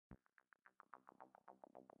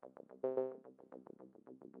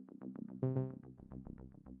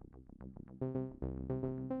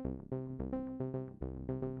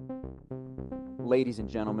Ladies and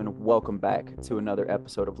gentlemen, welcome back to another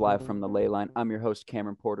episode of Live from the Ley Line. I'm your host,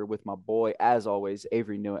 Cameron Porter, with my boy, as always,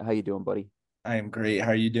 Avery Newitt. How you doing, buddy? I am great.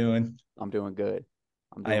 How are you doing? I'm doing good.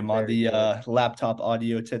 I'm I doing am on very the good. laptop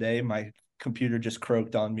audio today. My computer just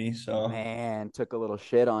croaked on me, so Man, took a little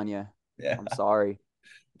shit on you. yeah, I'm sorry. I'm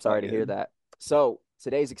it's all sorry to hear good. that. So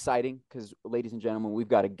today's exciting because, ladies and gentlemen, we've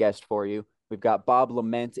got a guest for you. We've got Bob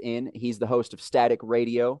LeMent in. He's the host of Static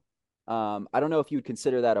Radio. I don't know if you would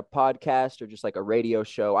consider that a podcast or just like a radio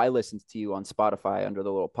show. I listened to you on Spotify under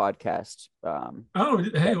the little podcast Oh,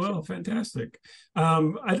 hey, well, section. fantastic.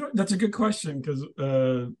 I don't, that's a good question because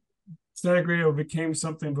static radio became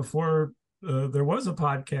something before there was a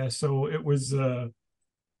podcast. So it was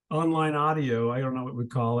online audio. I don't know what we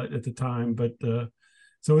call it at the time, but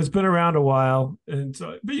so it's been around a while. And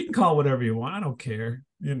so, but you can call it whatever you want. I don't care.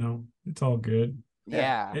 It's all good.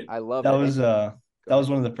 Yeah, Yeah, It, I love that it. was Go that was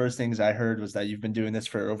ahead. one of the first things I heard was that you've been doing this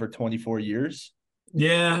for over 24 years.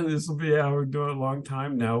 yeah, this will be, yeah, we're doing it a long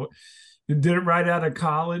time now. Did it right out of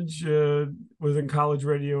college, was in college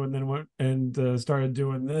radio, and then went and started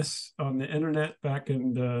doing this on the internet back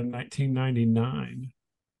in 1999.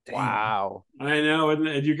 Damn. Wow. I know,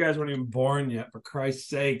 and you guys weren't even born yet, for Christ's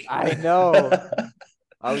sake. I know.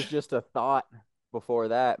 I was just a thought before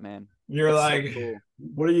that, man. You're That's so like, cool.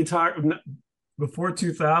 what are you talking before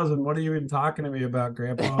 2000? What are you even talking to me about,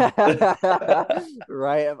 Grandpa?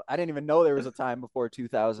 Right. I didn't even know there was a time before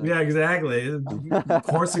 2000. Yeah, exactly.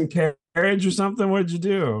 Horse and carriage or something. What did you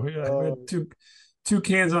do? Yeah, we had Oh, two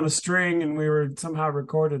cans on a string, and we were somehow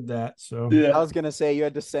recorded that. So I Yeah. was gonna say you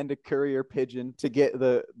had to send a courier pigeon to get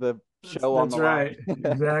the show on that's the line.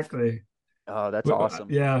 right. Exactly. Oh, that's awesome.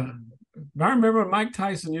 Yeah. I remember Mike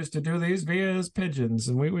Tyson used to do these via his pigeons,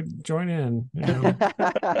 and we would join in. You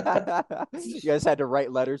guys had to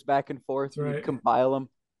write letters back and forth That's and you'd right. compile them.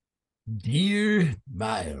 Dear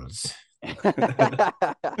Miles,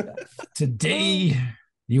 today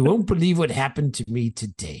you won't believe what happened to me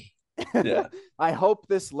today. Yeah. I hope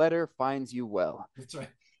this letter finds you well. That's right.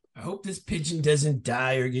 I hope this pigeon doesn't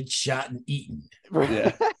die or get shot and eaten.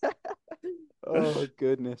 Yeah. Oh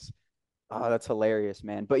goodness. Oh, that's hilarious,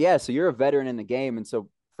 man. But yeah, so you're a veteran in the game, and so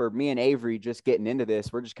for me and Avery just getting into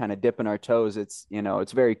this, we're just kind of dipping our toes. It's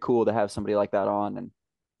very cool to have somebody like that on,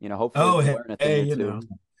 and hopefully Oh, we'll hey, learn a thing hey, or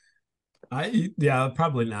two. yeah,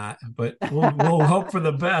 probably not, but we'll hope for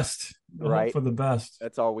the best. We'll hope Right. for the best.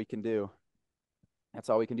 That's all we can do. That's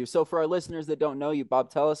all we can do. So for our listeners that don't know you, Bob,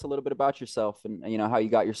 tell us a little bit about yourself and how you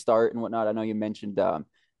got your start and whatnot. I know you mentioned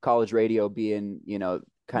college radio being,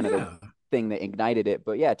 kind of the Yeah. thing that ignited it,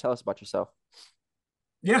 but yeah, tell us about yourself.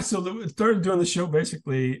 Yeah, so started doing the show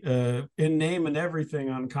basically in name and everything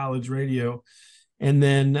on college radio. And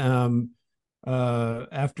then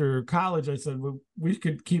after college, I said, well, we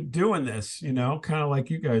could keep doing this, kind of like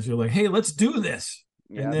you guys are like, hey, let's do this.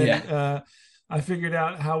 And Yeah. then Yeah. I figured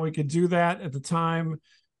out how we could do that at the time,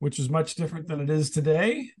 which was much different than it is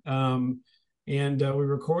today. And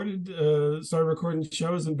we started recording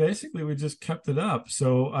shows, and basically we just kept it up.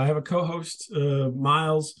 So I have a co-host,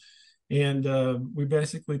 Miles, and we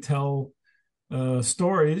basically tell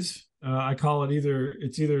stories. I call it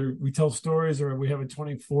either we tell stories or we have a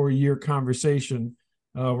 24-year conversation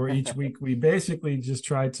where each week we basically just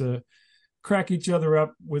try to crack each other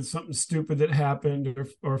up with something stupid that happened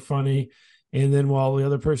or funny. And then while the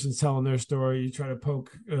other person's telling their story, you try to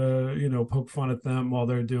poke fun at them while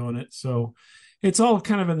they're doing it. So it's all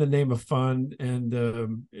kind of in the name of fun.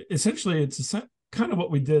 And essentially it's kind of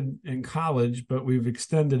what we did in college, but we've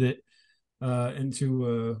extended it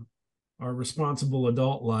into our responsible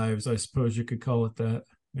adult lives, I suppose you could call it that.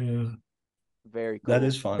 Yeah. Very That cool.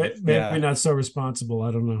 is fun. Maybe Yeah. not so responsible.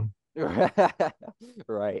 I don't know.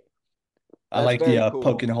 Right. I That's like very the cool.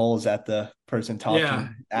 poking holes at the person Yeah. talking Yeah.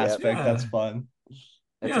 aspect. That's Yeah. fun.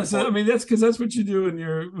 That's Yeah. So, I important. mean, that's because that's what you do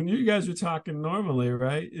when you guys are talking normally,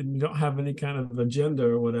 right? And you don't have any kind of agenda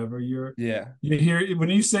or whatever. Yeah. You hear when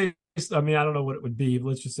you say, I mean, I don't know what it would be. But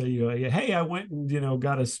let's just say, hey, I went and,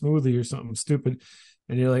 got a smoothie or something stupid.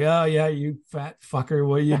 And you're like, oh, yeah, you fat fucker.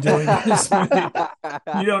 What are you doing with this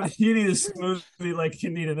smoothie? You need a smoothie like you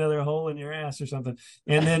need another hole in your ass or something.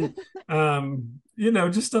 And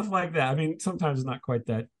then just stuff like that. I mean, sometimes it's not quite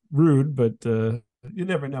that rude, but you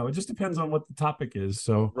never know. It just depends on what the topic is.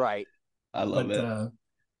 So, Right. I love but it.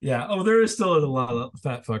 yeah. Oh, there is still a lot of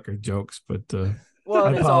fat fucker jokes, but Well,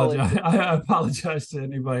 I there's always apologize. I apologize to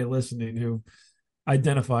anybody listening who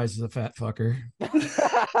identifies as a fat fucker.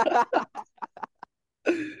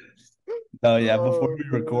 Oh yeah, before Oh, we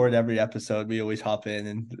man. record every episode, we always hop in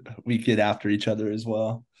and we get after each other as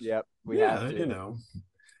well. Yep, we have Yeah, to.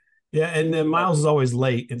 Yeah, and then Love Miles is always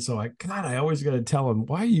late, and so I always got to tell him,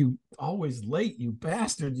 "Why are you always late, you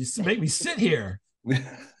bastard? Make me sit here." it.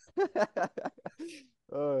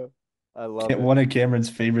 I love it. One of Cameron's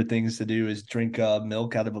favorite things to do is drink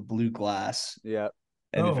milk out of a blue glass, Yep.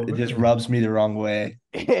 and Oh, it just really? rubs me the wrong way.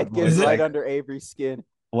 It I'm gets Is always it? right like, under Avery's skin.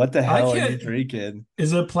 "What the I hell are you can't. drinking?"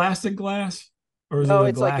 Is it plastic glass or is it No,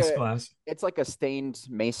 a glass glass? it's like a stained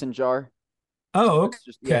mason jar. So Oh, it's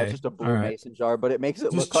just yeah, it's okay. just a All blue right. mason jar, but it makes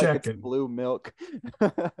it Just look like it's checking. blue milk. I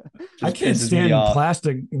Just can't pisses me stand off.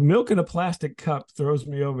 plastic milk in a plastic cup. Throws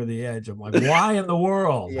me over the edge. I'm like, why in the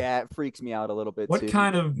world? Yeah, it freaks me out a little bit What too.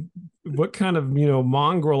 kind of what kind of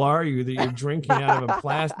mongrel are you that you're drinking out of a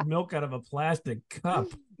plastic milk out of a plastic cup?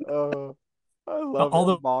 Oh, I love it,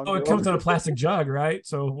 Although it mongrel. comes in a plastic jug, right?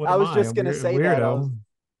 So what I am was I? A just gonna say that. weirdo?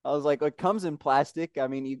 I was like, it comes in plastic. I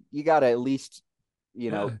mean, you gotta at least,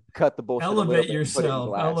 Yeah. cut the bullshit a little Elevate bit and put it in yourself.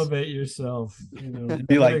 glass. Elevate yourself. It'd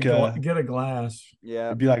be like Get a glass. Yeah.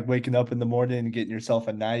 it'd be like waking up in the morning and getting yourself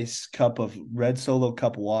a nice cup of red Solo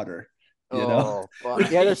cup water. You know. Oh, fuck.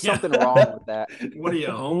 Yeah, there's Yeah. something wrong with that. What are you,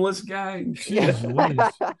 a homeless guy? Yeah.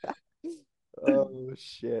 Jeez Louise. Oh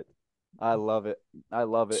shit. I love it. I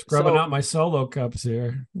love it. Scrubbing So, out my solo cups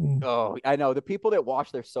here. oh, I know the people that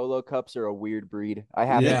wash their solo cups are a weird breed. I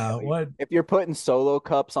have to Yeah, tell you. what? If you're putting solo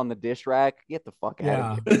cups on the dish rack, get the fuck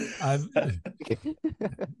out Yeah. of I've here.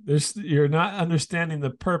 you're not understanding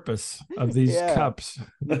the purpose of these Yeah. cups.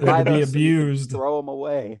 They're Buy to be those so you can abused. throw them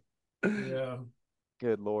away. Yeah.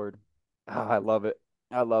 Good Lord. Ah, I love it.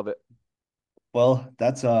 I love it. Well,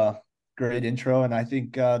 that's a great intro, and I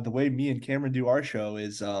think the way me and Cameron do our show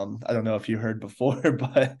is I don't know if you heard before,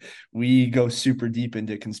 but we go super deep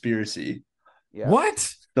into conspiracy. Yeah. What?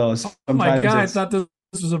 So Oh my sometimes God, I it's thought this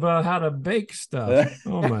was about how to bake stuff.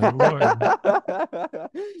 Oh my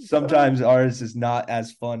Lord. sometimes ours is not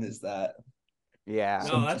as fun as that. Yeah.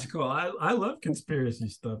 No, that's cool. I love conspiracy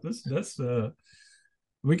stuff. That's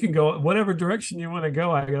we can go whatever direction you want to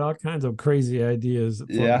go. I got all kinds of crazy ideas that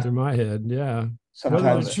floating Yeah. through my head. Yeah. Whether they're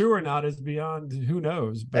Sometimes true or not is beyond who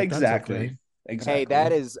knows, but that's exactly. okay. Exactly. Hey,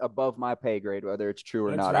 that is above my pay grade, whether it's true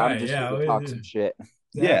or That's not. I'm right. just here Yeah. to talk some shit.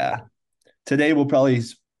 Yeah. Exactly. Today we'll probably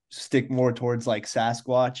stick more towards like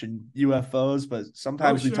Sasquatch and UFOs, but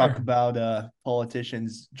sometimes we talk sure. about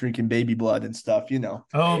politicians drinking baby blood and stuff,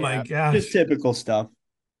 Oh my Yeah. just gosh. typical stuff.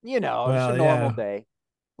 Just a Well, normal yeah. day.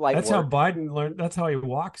 Light That's how work. Biden learned. That's how he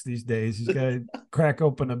walks these days. He's got to crack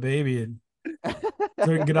open a baby and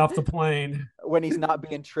so he can get off the plane. When he's not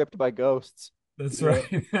being tripped by ghosts. That's Yeah.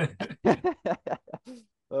 right.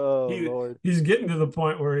 Oh Lord. He's getting to the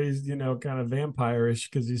point where he's kind of vampire-ish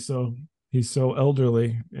because he's so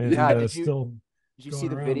elderly and Yeah, still Did you see going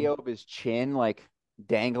the around. video of his chin like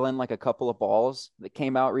dangling like a couple of balls that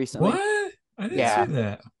came out recently? What? I didn't Yeah. see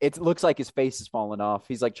that. It looks like his face is falling off.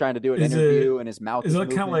 He's like trying to do an Is interview and his mouth Is is it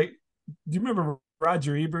kind of moving. like? Do you remember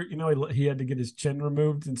Roger Ebert? He had to get his chin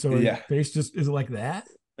removed, and so his Yeah. face just is it like that.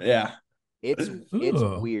 Yeah. It's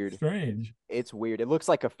Ooh, weird. Strange. It's weird. It looks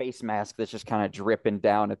like a face mask that's just kind of dripping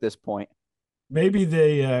down at this point. Maybe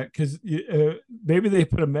they maybe they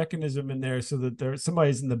put a mechanism in there so that there's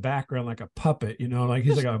somebody's in the background like a puppet, like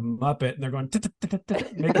he's like a muppet, and they're going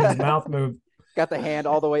making his mouth move. Got the hand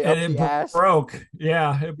all the way up And the it ass. broke.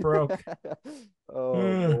 Yeah, it broke. Oh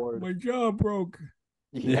Lord. My jaw broke.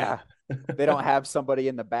 Yeah. They don't have somebody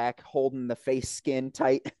in the back holding the face skin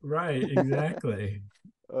tight. Right, exactly.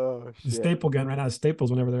 Oh The shit. staple gun ran out of staples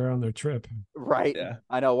whenever they're on their trip. Right. Yeah.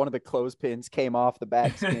 I know one of the clothespins came off the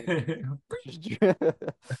back skin.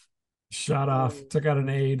 Shot off, took out an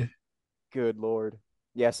aide. Good Lord.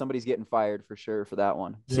 Yeah, somebody's getting fired for sure for that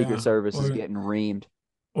one. Yeah. Secret Service is Or- getting reamed.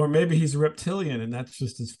 Or maybe he's reptilian and that's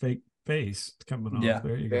just his fake face coming off. Yeah,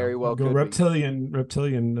 There you very go. well Go could be.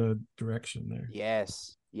 reptilian direction there.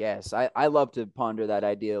 Yes. Yes. I love to ponder that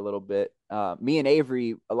idea a little bit. Me and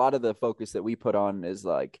Avery, a lot of the focus that we put on is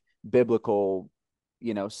like biblical,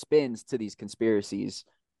 spins to these conspiracies.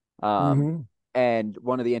 Mhm. And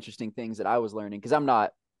one of the interesting things that I was learning, because I'm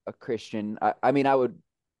not a Christian. I mean,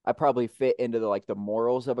 I probably fit into the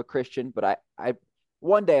morals of a Christian, but I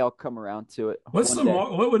one day I'll come around to it. What's One the day.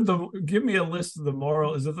 what would the give me a list of the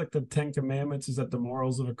moral? Is it like the 10 Commandments? Is that the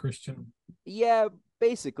morals of a Christian? Yeah,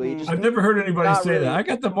 basically. Just I've never heard anybody not say really- that. I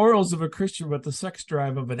got the morals of a Christian, but the sex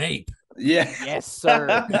drive of an ape. Yeah. yes, sir.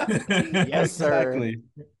 Yes, sir. Exactly.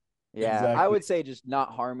 Yeah, I Exactly. would say just not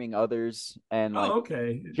harming others and Oh,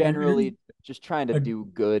 okay. generally just trying to a- do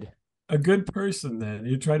good. a good person then.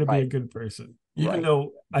 You try to be a Right. good person. Even Right.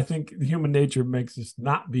 though I think human nature makes us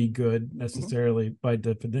not be good Mhm. necessarily by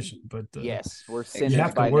definition, but Yes, we're you sinners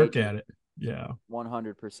have to by Exactly. work nature. at it. Yeah.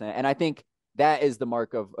 100%. And I think that is the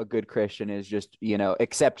mark of a good Christian is just,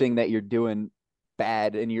 accepting that you're doing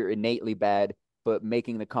bad and you're innately bad, but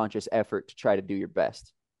making the conscious effort to try to do your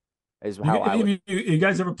best is You, how I would. you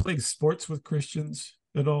guys ever played sports with Christians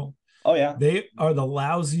at all? Oh yeah. They are the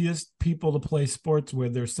lousiest people to play sports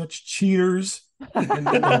with. They're such cheaters, and then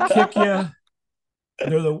they'll kick you.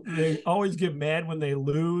 They always get mad when they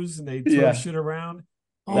lose and they throw Yeah, shit around.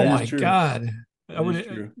 Oh that is my true. God. I That is would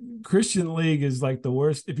true. Christian league is like the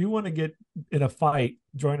worst. If you want to get in a fight,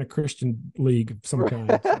 join a Christian league of some kind.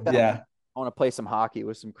 So, I Yeah. want to play some hockey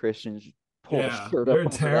with some Christians, pull the yeah, shirt up they're over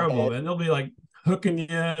the terrible. head. And they'll be like hooking you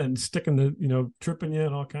and sticking tripping you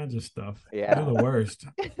and all kinds of stuff. They're Yeah. the worst.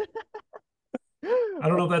 I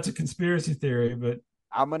don't know if that's a conspiracy theory, but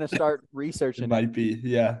I'm going to start It researching it. might be.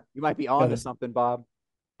 Yeah. You might be on to Gotta something, Bob.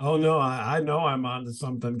 oh no, I know I'm onto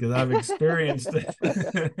something because I've experienced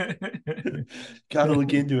it. gotta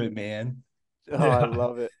look into it, man. Oh, I Yeah.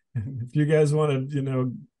 love it. If you guys want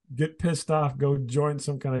to, get pissed off, go join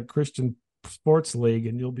some kind of Christian sports league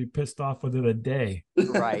and you'll be pissed off within a day.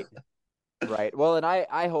 Right. Right. Well, and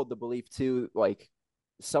I hold the belief too, like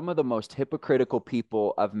some of the most hypocritical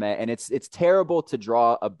people I've met, and it's terrible to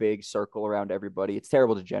draw a big circle around everybody. It's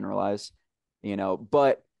terrible to generalize,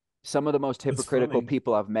 but some of the most It's hypocritical funny.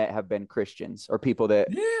 people I've met have been Christians or people that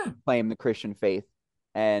Yeah. claim the Christian faith.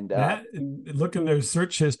 And That and look in their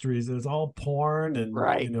search histories, it's all porn and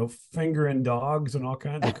right. fingering dogs and all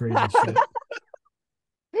kinds of crazy shit.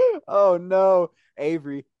 Oh no,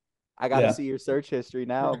 Avery, I got to Yeah. see your search history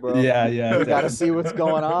now, bro. Yeah, yeah, We got to see what's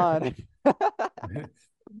definitely. going on.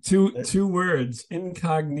 Two words,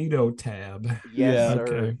 incognito tab. Yes, Yeah. sir.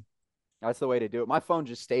 Okay. That's the way to do it. My phone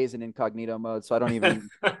just stays in incognito mode, so I don't even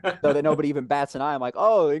so that nobody even bats an eye. I'm like,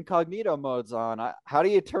 oh, incognito mode's on. How do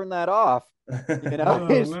you turn that off? Oh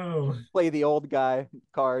Just no. play the old guy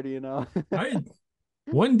card. I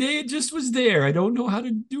One day it just was there. I don't know how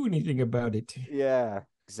to do anything about it. Yeah,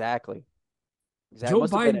 exactly. Exactly. It Joe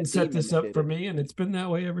must have been a Biden set demon this that up did for it. me, and it's been that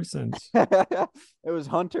way ever since. It was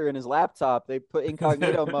Hunter and his laptop. They put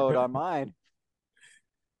incognito mode on mine.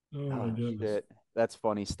 Oh my Oh goodness. shit. That's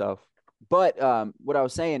funny stuff. But what I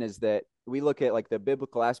was saying is that we look at like the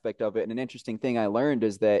biblical aspect of it, and an interesting thing I learned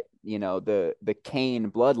is that, the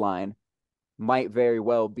Cain bloodline might very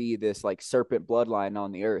well be this like serpent bloodline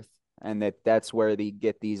on the earth, and that's where they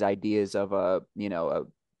get these ideas of a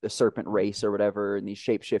serpent race or whatever, and these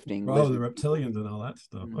shape-shifting Oh, the lizard people. reptilians and all that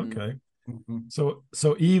stuff. Hmm. Okay. Mhm.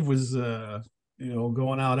 So Eve was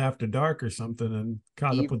going out after dark or something and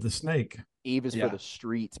caught up Eve with the snake. Eve is for Yeah. the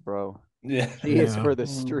streets, bro. Yeah. She is Yeah. for the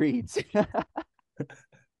streets.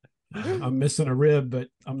 I'm missing a rib, but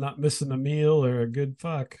I'm not missing a meal or a good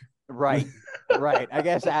fuck. Right. Right. I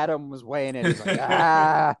guess Adam was weighing in. He's like,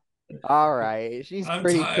 ah, all right. She's I'm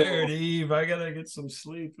pretty tired, cool. Eve. I gotta get some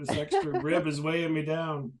sleep. This extra rib is weighing me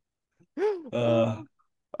down. Uh,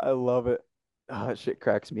 I love it. Oh, shit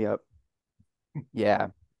cracks me up. Yeah.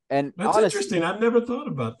 And That's honestly, interesting. I've never thought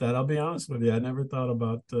about that. I'll be honest with you. I never thought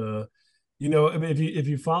about I mean if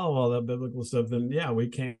you follow all that biblical stuff, then yeah, we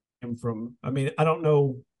came from I don't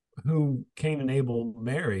know who Cain and Abel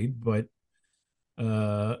married, but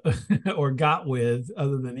uh or got with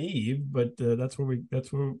other than Eve, but that's where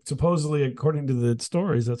supposedly according to the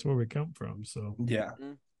stories, that's where we come from. So yeah.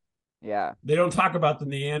 mhm, yeah, they don't talk about the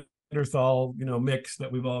Neanderthal, mix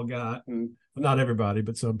that we've all got, and not everybody,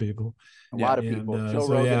 but some people. a Yeah. lot of And people. Joe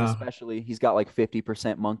so Rogan, yeah, especially, he's got like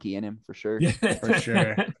 50% monkey in him for sure. yeah, For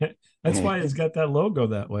sure. that's why he's got that logo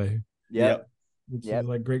that way. Yep. Yep. It's Yep.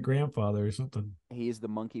 like great grandfather or something. He's the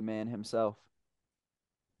monkey man himself.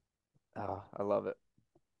 Oh, I love it.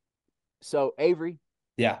 So, Avery,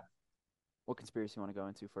 Yeah. what conspiracy you want to go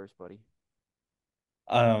into first, buddy?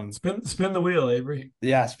 Um, Spin the wheel, Avery.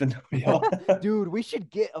 yeah, spin the wheel. Dude, we should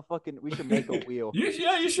make a wheel. You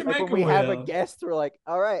should Like make when a we have a wheel. guest, we're like,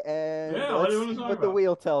 all right, and Yeah, what do let's you want to see talk what the about?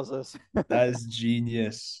 wheel tells us. That is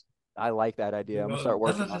genius. I like that idea. I'm gonna start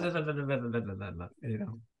working on it.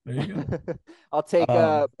 There you go. I'll take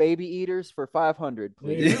Um, baby eaters for 500,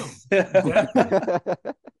 There you please. go. Exactly.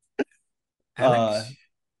 uh, Alex.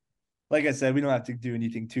 like I said, we don't have to do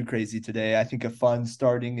anything too crazy today. I think a fun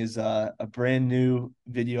starting is a brand new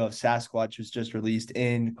video of Sasquatch was just released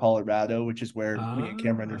in Colorado, which is where me and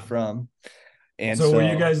Cameron are Ah. from. And So so,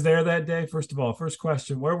 were you guys there that day? First of all, first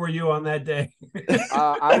question, where were you on that day?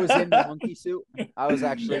 I was in the monkey suit. I was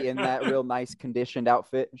actually in that real nice conditioned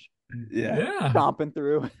outfit, yeah, Yeah. stomping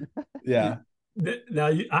through. yeah. Now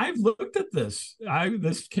I've looked at this.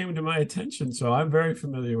 This came to my attention, so I'm very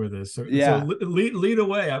familiar with this. So Yeah. lead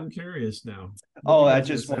away. I'm curious now. What do Oh, you I guys got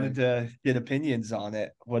to just say? wanted to get opinions on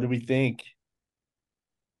it. What do we think?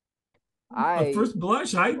 At I first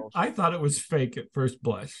blush, I thought it was fake at first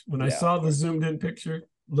blush. When I Yeah, of saw the course. zoomed in picture,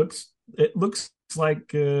 it looks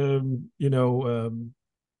like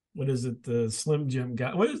what is it? The Slim Jim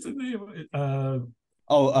guy. What is the name?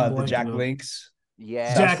 Oh, I'm the blanking Jack on Links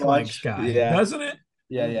yeah. Jack Link's Sasquatch. guy, Yeah, doesn't it?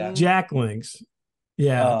 yeah, yeah. Hmm. Jack Links.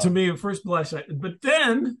 Yeah, to Um, me, at first blush, but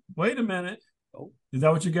then wait a minute. oh, Is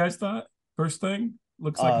that what you guys thought? First thing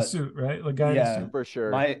looks like a uh, suit, right? Like a guy in a yeah. suit. For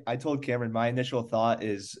sure. I told Cameron my initial thought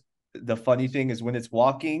is the funny thing is when it's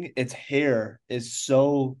walking, its hair is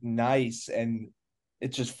so nice and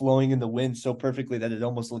it's just flowing in the wind so perfectly that it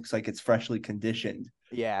almost looks like it's freshly conditioned.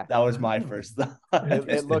 Yeah. That was my first thought. It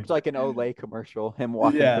Interesting. looked like an Olay commercial, him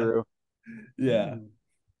walking Yeah, through. yeah. Hmm.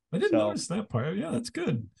 I didn't So notice that part. Yeah, that's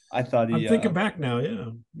good. I thought I'm he thinking back now. Yeah,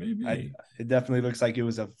 I maybe. it definitely looks like it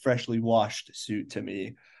was a freshly washed suit to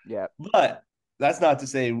me. Yeah. But that's not to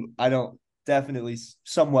say I don't definitely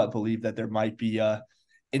somewhat believe that there might be a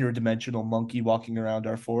interdimensional monkey walking around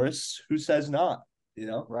our forests. Who says not? You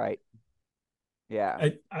know? Right. Yeah.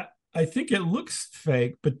 I think it looks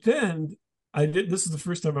fake, but then I did. This is the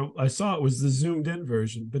first time I saw it was the zoomed in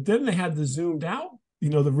version, but then they had the zoomed out.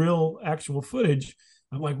 The real actual footage.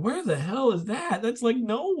 I'm like, where the hell is that? That's like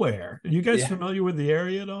nowhere. Are you guys Yeah. familiar with the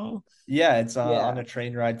area at all? Yeah, it's on Yeah. a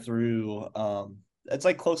train ride through it's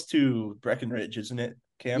like close to Breckenridge, isn't it,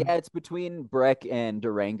 Yeah, Cam? it's between Breck and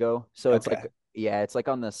Durango. So it's like, Okay. yeah, it's like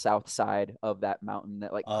on the south side of that mountain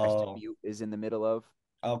that like Crested Oh, Butte is in the middle of.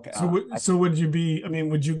 okay. I So would you be? I mean,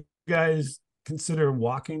 would you guys consider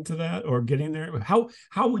walking to that or getting there? How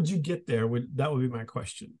would you get there? Would be my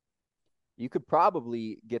question. You could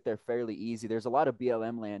probably get there fairly easy. There's a lot of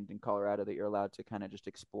BLM land in Colorado that you're allowed to kind of just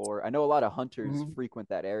explore. I know a lot of hunters Mhm. frequent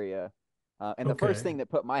that area. And the first Okay. thing that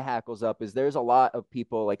put my hackles up is there's a lot of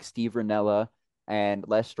people like Steve Ranella and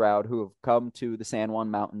Les Stroud who have come to the San Juan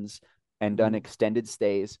Mountains and done Mhm. extended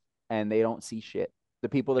stays, and they don't see shit. The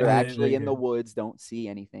people that are actually in the They woods don't see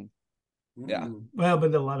anything. Yeah. well,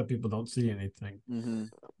 but a lot of people don't see anything. Mm-hmm.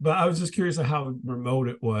 But I was just curious of how remote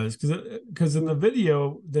it was because in the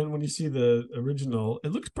video, then when you see the original,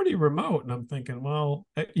 it looks pretty remote, and I'm thinking, well,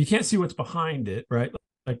 you can't see what's behind it, right?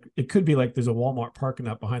 Like it could be like there's a Walmart parking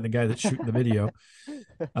lot behind the guy that's shooting the video.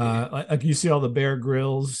 Like you see all the Bear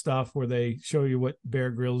Grylls stuff where they show you what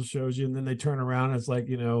Bear Grylls shows you, and then they turn around and it's like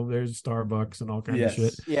there's Starbucks and all kinds of shit.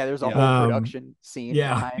 Yes. Yeah, there's a Yeah. whole production scene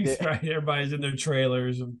Yeah, behind it. right. Everybody's in their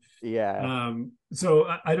trailers and Yeah, so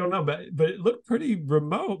I don't know, but it looked pretty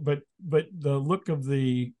remote. But the look of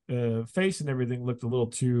the face and everything looked a little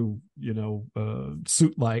too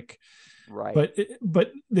suit like. right. But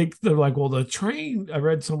they're like, well, the train. I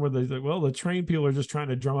read somewhere they like, well, the train people are just trying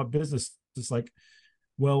to drum up business. It's like,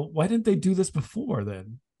 well, why didn't they do this before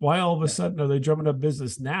then? Why all of a Yeah. sudden are they drumming up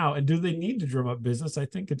business now? And do they need to drum up business? I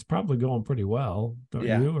think it's probably going pretty well, don't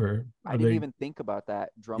Yeah. you? Or I are didn't they? even think about that.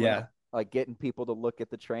 Drumming Yeah. up, like getting people to look at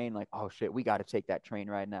the train, like, oh shit, we got to take that train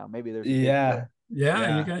right now. Maybe there's a big Yeah. deal. Yeah,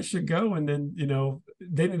 you Yeah. guys should go. And then,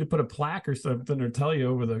 they need to put a plaque or something or tell you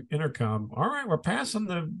over the intercom. All right, we're passing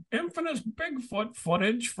the infamous Bigfoot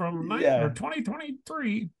footage from Yeah.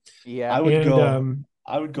 2023. I Yeah. would And go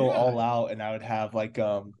I would go yeah, all out and I would have like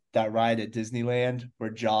that ride at Disneyland where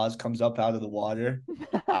Jaws comes up out of the water.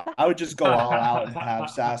 I would just go all out and have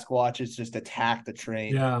Sasquatches just attack the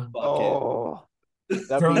train. yeah, Fuck it. Oh,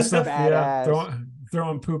 that'd throwing be stuff, yeah, badass.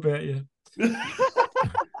 throwing poop at you,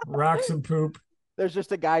 rocks and poop. There's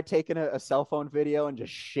just a guy taking a cell phone video and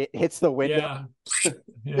just shit hits the window.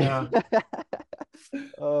 Yeah, yeah.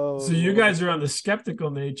 Oh, So you Lord. guys are on the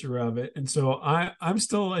skeptical nature of it, and so I'm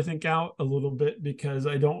still I think out a little bit because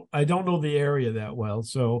I don't know the area that well.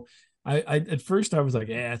 So I at first I was like,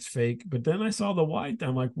 yeah, it's fake, but then I saw the white.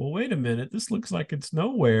 I'm like, well, wait a minute, this looks like it's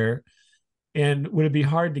nowhere. And would it be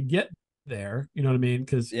hard to get there? You know what I mean?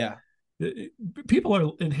 Because Yeah. people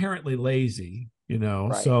are inherently lazy,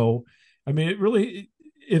 Right. So I mean, it really,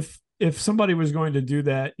 if somebody was going to do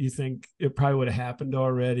that, you think it probably would have happened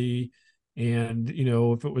already. And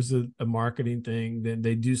if it was a marketing thing, then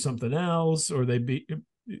they do something else, or they be,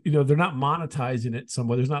 they're not monetizing it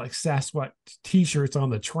somewhere. There's not like Sasquatch T-shirts on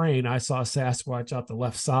the train. I saw Sasquatch out the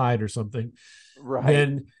left side or something. Right.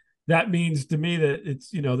 Then that means to me that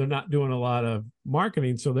it's they're not doing a lot of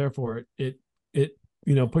marketing, so therefore it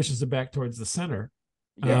pushes it back towards the center.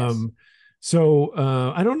 Yes. So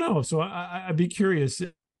I don't know. So I'd be curious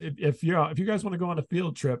if you guys want to go on a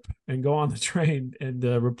field trip and go on the train and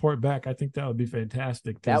report back. I think that would be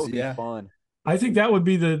fantastic That because would be Yeah. fun. I think that would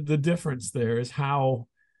be the difference there is how,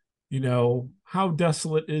 how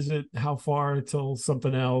desolate is it? How far till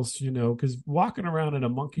something else, because walking around in a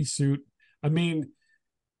monkey suit, I mean,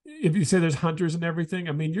 if you say there's hunters and everything,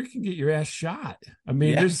 I mean, you can get your ass shot. I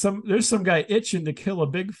mean, Yeah, there's some guy itching to kill a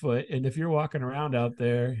Bigfoot, and if you're walking around out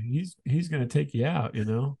there, he's going to take you out. that's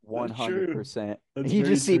true. 100%. That's You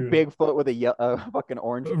very just see true. Bigfoot with a fucking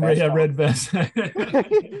orange vest Yeah, red vest. on.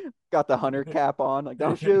 Got the hunter cap on. Like,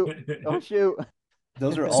 don't shoot. Don't shoot.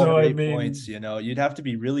 Those are all So I great points. mean, You'd have to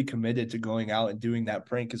be really committed to going out and doing that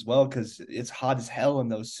prank as well, because it's hot as hell in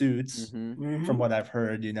those suits. Hmm. From what I've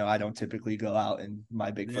heard, I don't typically go out in my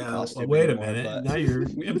Bigfoot yeah. Well, costume wait a anymore, minute. but Now you're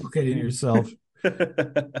implicating yourself.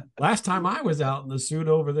 Last time I was out in the suit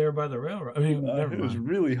over there by the railroad. I mean, never it was mind.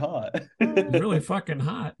 really hot. It was really fucking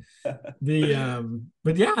hot. But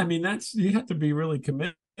yeah, I mean, you have to be really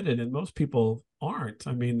committed, and most people aren't.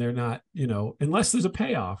 I mean, they're not, unless there's a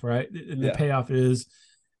payoff, right? And the Yeah. payoff is,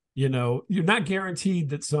 you're not guaranteed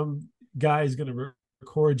that some guy is going to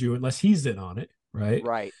record you unless he's in on it, right?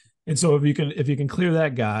 Right. And so if you can clear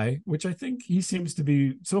that guy, which I think he seems to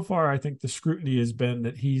be so far, I think the scrutiny has been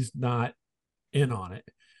that he's not in on it,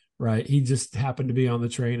 right? He just happened to be on the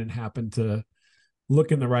train and happened to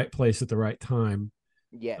look in the right place at the right time.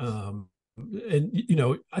 Yes. And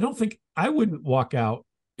I wouldn't walk out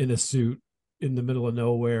in a suit in the middle of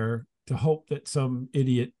nowhere to hope that some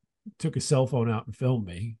idiot took a cell phone out and filmed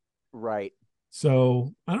me. Right.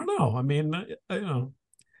 So I don't know. I mean,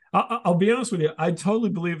 I'll be honest with you. I totally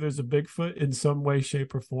believe there's a Bigfoot in some way,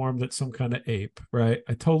 shape, or form that's some kind of ape, right?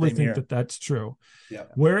 I totally Same think here. that that's true. Yeah.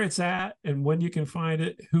 Where it's at and when you can find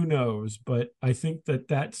it, who knows? But I think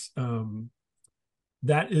that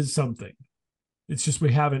is something. It's just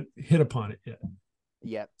we haven't hit upon it yet.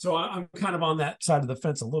 Yeah. So I'm kind of on that side of the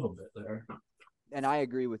fence a little bit there. And I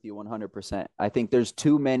agree with you 100%. I think there's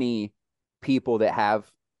too many people that have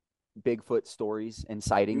Bigfoot stories and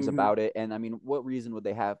sightings about it. And I mean, what reason would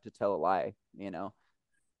they have to tell a lie,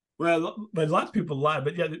 Well, but a lot of people lie,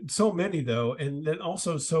 but yeah, so many though, and then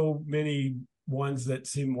also so many ones that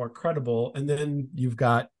seem more credible. And then you've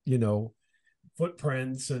got,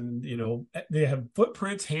 footprints, and they have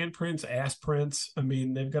footprints, handprints, ass prints. I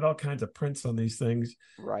mean, they've got all kinds of prints on these things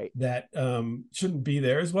Right. that shouldn't be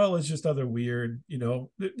there, as well as just other weird,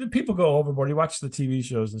 the people go overboard. You watch the TV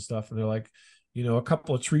shows and stuff, and they're like, a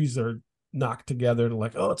couple of trees are knocked together and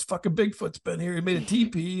like, oh, it's fucking Bigfoot's been here. He made a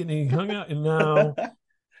teepee and he hung out, and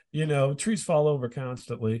now trees fall over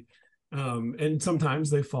constantly. And sometimes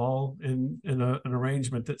they fall in an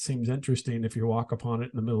arrangement that seems interesting if you walk upon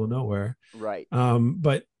it in the middle of nowhere. Right.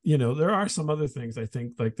 But there are some other things. I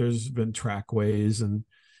think like there's been trackways, and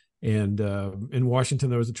in Washington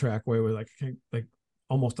there was a trackway with like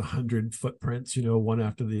almost 100 footprints, one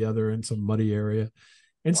after the other in some muddy area,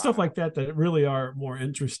 and stuff like that really are more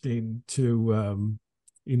interesting to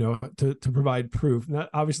to provide proof. Not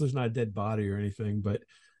obviously there's not a dead body or anything, but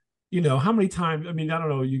how many times, I mean, I don't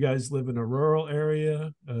know, you guys live in a rural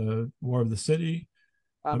area, more of the city?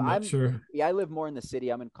 I'm not sure. Yeah, I live more in the city.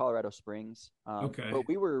 I'm in Colorado Springs. Okay. But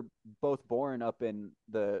we were both born up in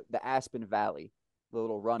the Aspen Valley, the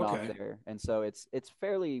little runoff Okay. there. And so it's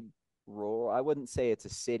fairly rural. I wouldn't say it's a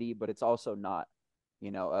city, but it's also not,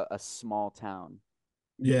 a small town.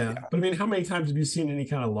 Yeah. But I mean, how many times have you seen any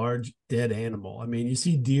kind of large dead animal? I mean, you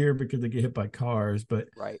see deer because they get hit by cars, but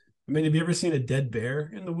Right. I mean, have you ever seen a dead bear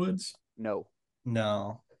in the woods? No.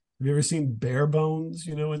 No. Have you ever seen bear bones,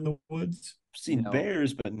 in the woods? I've seen No.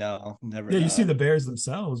 bears, but no, never. Yeah, you see the bears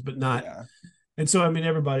themselves, but not. Yeah. And so, I mean,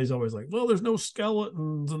 everybody's always like, well, there's no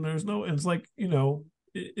skeletons and and it's like,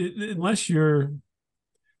 unless you're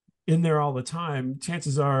in there all the time,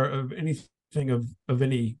 chances are of anything of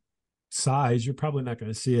any size, you're probably not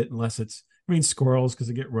going to see it unless it's, I mean, squirrels because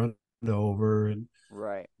they get run over, and,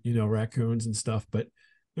 Right. raccoons and stuff, but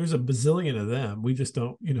there's a bazillion of them. We just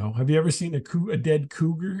don't, have you ever seen a dead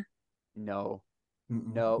cougar? No.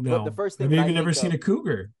 Mm-mm. No. No. But the first thing Have you that I even ever think seen of, a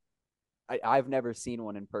cougar? I've never seen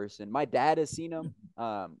one in person. My dad has seen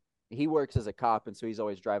them. He works as a cop, and so he's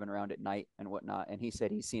always driving around at night and whatnot. And he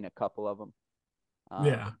said he's seen a couple of them.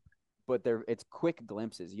 Yeah. But it's quick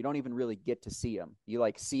glimpses. You don't even really get to see them. You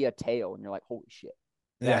like see a tail, and you're like, holy shit,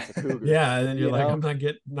 that's a cougar. Yeah, and then you're like, know? I'm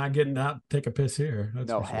not getting out, take a piss here. That's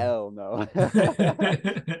No, for sure. hell no.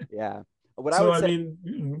 Yeah. What I So would I say,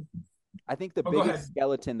 mean, I think the go biggest ahead.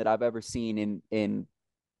 skeleton that I've ever seen in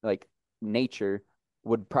like nature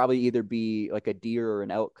would probably either be like a deer or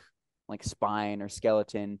an elk, like spine or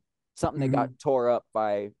skeleton, something that got tore up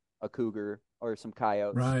by a cougar or some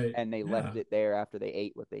coyotes, Right. and they left Yeah. it there after they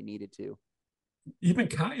ate what they needed to. Even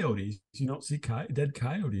coyotes, you don't see dead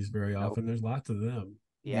coyotes very Nope. often. There's lots of them.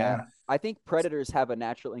 Yeah. Yeah. I think predators have a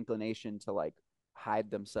natural inclination to like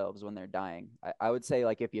hide themselves when they're dying. I would say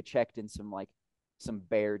like if you checked in some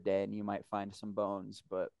bear den, you might find some bones.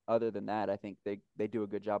 But other than that, I think they do a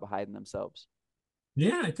good job of hiding themselves.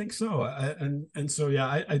 Yeah, I think so. And so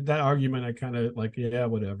yeah, I that argument I kind of like, yeah,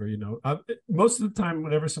 whatever, most of the time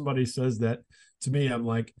whenever somebody says that to me, I'm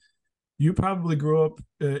like, you probably grew up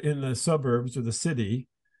in the suburbs or the city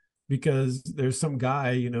because there's some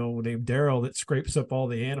guy, named Daryl that scrapes up all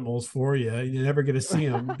the animals for you. You never get to see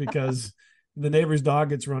him because the neighbor's dog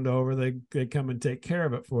gets run over. They come and take care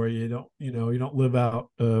of it for you. You don't live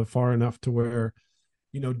out far enough to where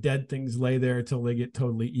dead things lay there till they get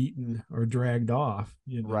totally eaten or dragged off.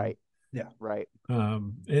 Right. Yeah. Right.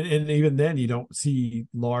 And even then, you don't see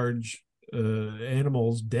large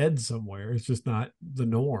animals dead somewhere. It's just not the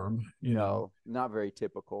norm. No, not very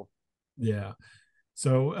typical. Yeah.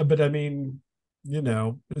 So, but I mean,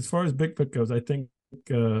 as far as Bigfoot goes, I think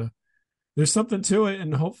there's something to it,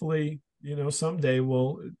 and hopefully, someday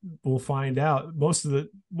we'll find out.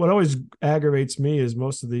 What always aggravates me is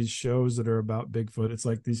most of these shows that are about Bigfoot. It's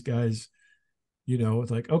like these guys,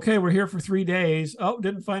 it's like, okay, we're here for 3 days. Oh,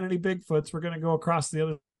 didn't find any Bigfoots. We're going to go across the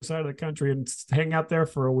other side of the country and hang out there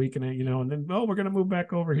for a week, and then we're going to move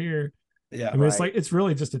back over here. Yeah. I mean, Right. it's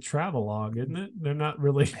really just a travel log, isn't it? They're not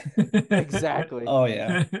really Exactly. Oh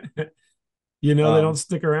yeah. they don't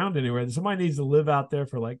stick around anywhere. Somebody needs to live out there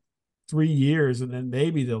for like 3 years, and then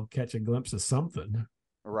maybe they'll catch a glimpse of something.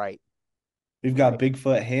 Right. We've got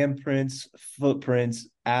Bigfoot handprints, footprints,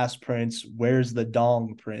 ass prints. Where's the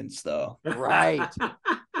dong prints though? Right.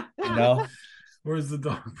 Where's the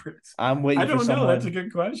dog prints? I'm waiting I for don't know. someone. That's a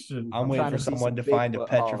good question. I'm waiting trying for to see someone some to find a Bigfoot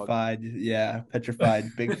petrified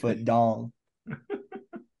Bigfoot dong.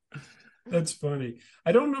 That's funny.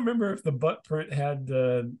 I don't remember if the butt print had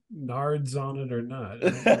nards on it or not. I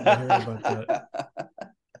don't remember hearing about that.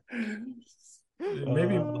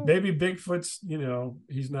 Maybe Bigfoot's,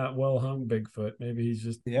 he's not well hung Bigfoot. Maybe he's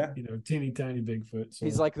just, Yeah. teeny tiny Bigfoot. So.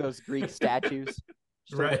 He's like those Greek statues.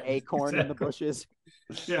 Just a little Right, acorn in the exactly. bushes.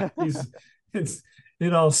 Yeah,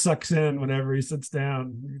 it all sucks in whenever he sits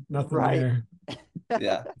down. Nothing Right. there.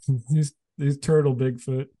 Yeah. He's turtle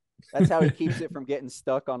Bigfoot. That's how he keeps it from getting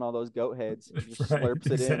stuck on all those goat heads. He just Right, slurps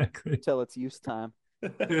it exactly. in until it's use time.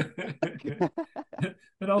 It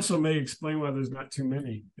also may explain why there's not too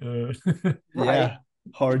many. Right. Yeah.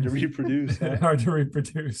 Hard to reproduce. Huh? Hard to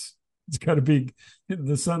reproduce. It's got to be,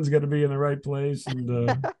 the sun's got to be in the right place. And,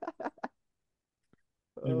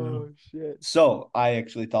 Oh shit. So I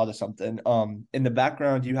actually thought of something. In the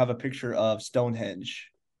background, you have a picture of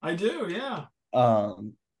Stonehenge. I do, yeah.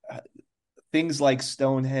 Um, things like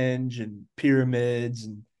Stonehenge and pyramids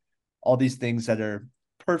and all these things that are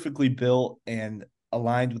perfectly built and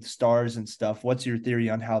aligned with stars and stuff. What's your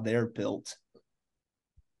theory on how they're built?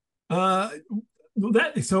 Okay. I'm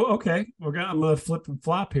gonna flip and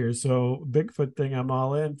flop here. So Bigfoot thing, I'm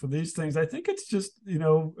all in for these things. I think it's just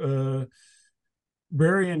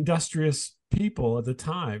very industrious people at the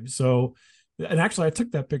time. So, and actually, I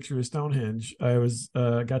took that picture of Stonehenge. I was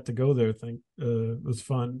got to go there. I think it was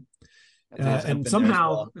fun. And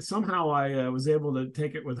somehow I was able to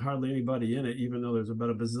take it with hardly anybody in it, even though there's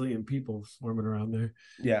about a bazillion people swarming around there.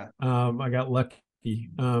 Yeah. I got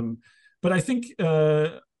lucky. But I think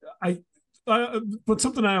but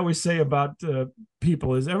something I always say about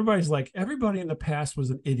people is everybody in the past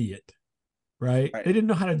was an idiot, right? They didn't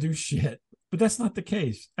know how to do shit, but that's not the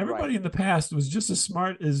case. Everybody in the past was just as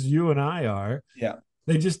smart as you and I are. Yeah.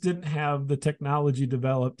 They just didn't have the technology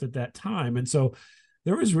developed at that time. And so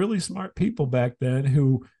there was really smart people back then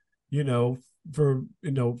who, for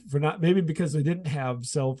not, maybe because they didn't have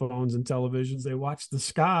cell phones and televisions, they watched the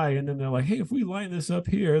sky and then they're like, hey, if we line this up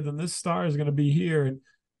here, then this star is going to be here.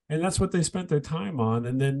 And that's what they spent their time on.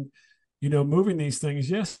 And then, moving these things,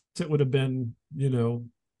 yes, it would have been,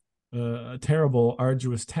 a terrible,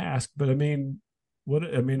 arduous task. But I mean, what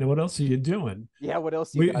else are you doing? Yeah, what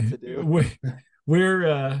else you got to do?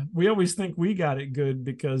 We always think we got it good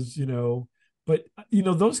because, but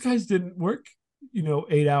those guys didn't work,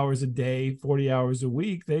 8 hours a day, 40 hours a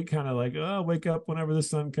week. They kind of like, oh, wake up whenever the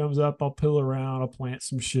sun comes up. I'll pill around. I'll plant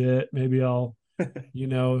some shit. Maybe I'll,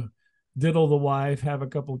 diddle the wife, have a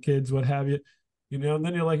couple of kids, what have you, and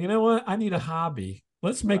then you're like, you know what? I need a hobby.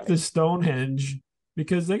 Let's make this Stonehenge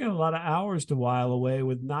because they got a lot of hours to while away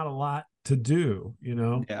with not a lot to do,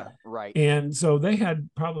 Yeah. Right. And so they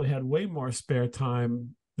probably had way more spare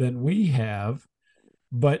time than we have,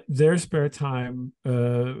 but their spare time,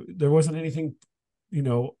 there wasn't anything,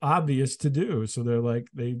 obvious to do. So they're like,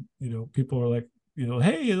 people are like,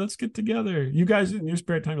 hey, let's get together. You guys in your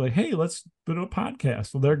spare time, you're like, hey, let's do a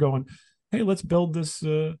podcast. Well, they're going, hey, let's build this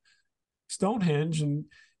Stonehenge, and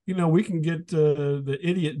we can get the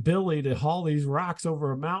idiot Billy to haul these rocks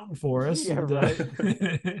over a mountain for us, Yeah, and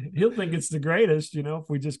right. he'll think it's the greatest, if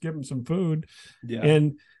we just give him some food. Yeah.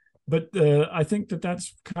 And but I think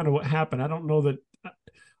that's kind of what happened. I don't know that,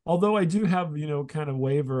 although I do have kind of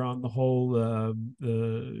waiver on the whole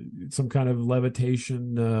some kind of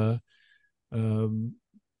levitation um,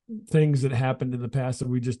 things that happened in the past that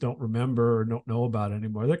we just don't remember or don't know about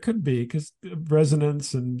anymore. There could be, because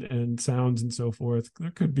resonance and sounds and so forth,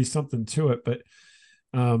 there could be something to it, but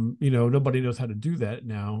nobody knows how to do that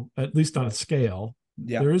now, at least on a scale.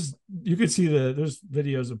 Yeah. You could see there's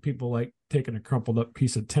videos of people like taking a crumpled up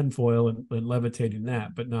piece of tinfoil and levitating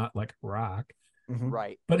that, but not like a rock.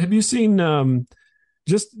 Right. But have you seen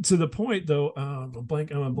just to the point though, I'm a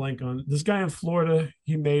blank on this guy in Florida.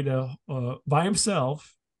 He made a by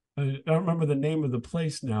himself. I don't remember the name of the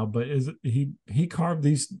place now, but he carved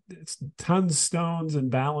these tons of stones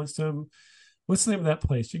and balanced them. What's the name of that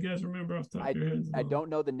place? You guys remember off the top of your heads? I don't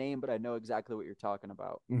know the name, but I know exactly what you're talking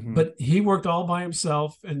about. But he worked all by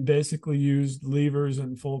himself and basically used levers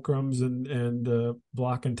and fulcrums and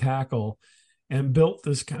block and tackle, and built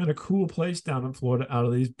this kind of cool place down in Florida out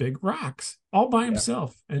of these big rocks all by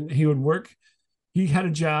himself. And he would work. He had a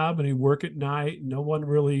job and he'd work at night. No one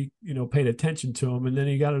really, paid attention to him. And then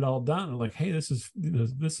he got it all done. And like, hey, this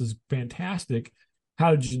is fantastic.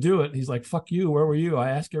 How did you do it? And he's like, fuck you. Where were you? I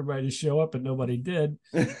asked everybody to show up and nobody did.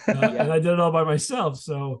 And I did it all by myself.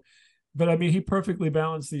 So, but I mean, he perfectly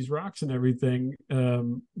balanced these rocks and everything,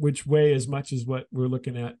 which weigh as much as what we're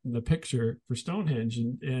looking at in the picture for Stonehenge.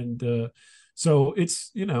 And so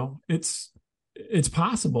it's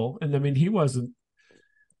possible. And I mean, he wasn't,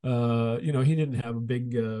 he didn't have a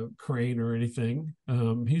big crane or anything.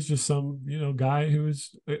 He's just some, guy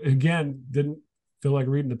who's, again, didn't feel like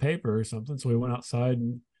reading the paper or something. So he went outside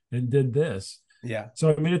and did this. Yeah.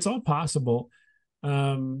 So, I mean, it's all possible.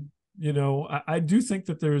 I do think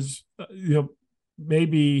that there's,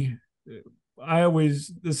 maybe this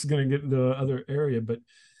is going to get into other area, but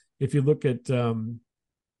if you look at,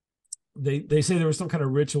 they say there was some kind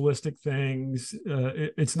of ritualistic things.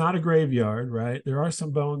 It's not a graveyard, right? There are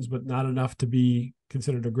some bones, but not enough to be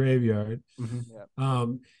considered a graveyard. Yeah.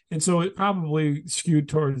 And so it probably skewed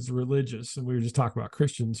towards religious. And we were just talking about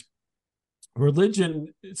Christians. Religion,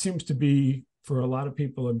 it seems to be for a lot of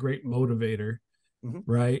people a great motivator,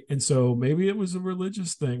 right? And so maybe it was a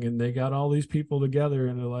religious thing, and they got all these people together,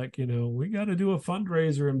 and they're like, we got to do a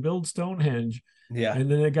fundraiser and build Stonehenge. Yeah.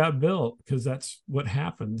 And then it got built because that's what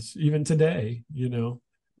happens even today,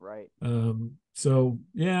 Right. So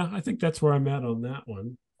yeah, I think that's where I'm at on that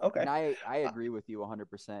one. Okay. And I agree with you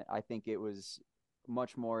 100%. I think it was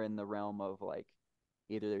much more in the realm of like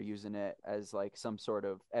either they're using it as like some sort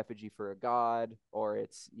of effigy for a god, or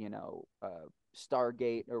it's,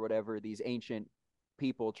 Stargate or whatever, these ancient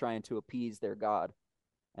people trying to appease their god.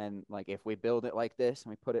 And like, if we build it like this and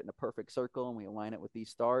we put it in a perfect circle and we align it with these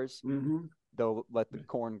stars, they'll let the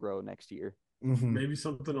corn grow next year. Maybe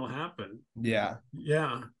something will happen. Yeah.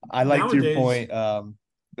 Yeah. I liked your point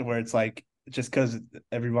where it's like, just because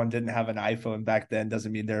everyone didn't have an iPhone back then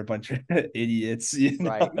doesn't mean they're a bunch of idiots.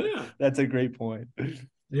 Right. Yeah. That's a great point.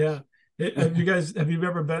 Yeah. Have you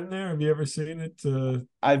ever been there? Have you ever seen it?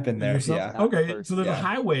 I've been there. yourself? Yeah. Okay. So there's a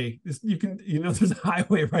highway. You can, there's a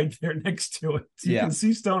highway right there next to it. So you can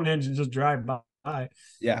see Stonehenge and just drive by.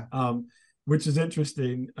 Yeah. Which is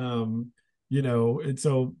interesting. And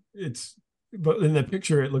so but in the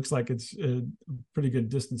picture, it looks like it's a pretty good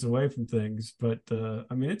distance away from things. But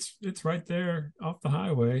I mean, it's right there off the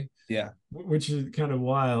highway. Yeah. Which is kind of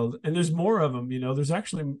wild. And there's more of them. There's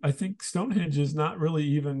actually, I think Stonehenge is not really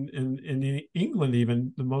even in England,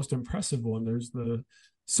 even the most impressive one. There's the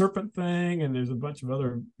serpent thing, and there's a bunch of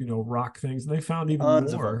other, rock things. And they found even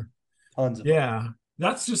Tons more. Tons of them. Yeah.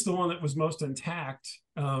 That's just the one that was most intact.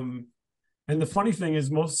 And the funny thing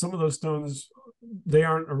is, some of those stones, they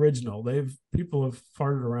aren't original. People have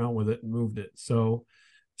farted around with it and moved it. So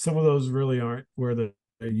some of those really aren't where they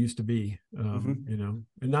used to be. And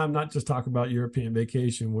now I'm not just talking about European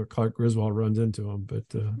Vacation where Clark Griswold runs into them, but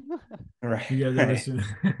right. You guys ever seen?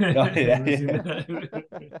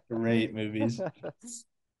 Great movies.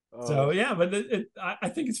 So yeah, but I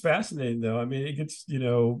think it's fascinating though. I mean, it gets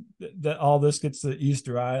that all this gets to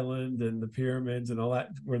Easter Island and the pyramids and all that,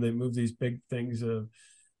 where they move these big things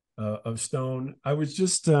of stone. I was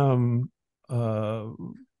just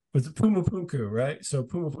was it Pumapunku, right? So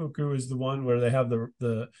Pumapunku is the one where they have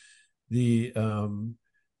the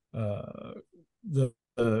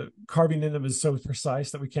the carving in them is so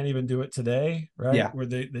precise that we can't even do it today, right? Yeah. Where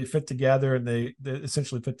they fit together and they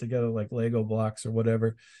essentially fit together like Lego blocks or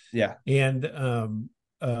whatever. Yeah. And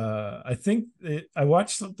I think I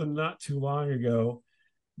watched something not too long ago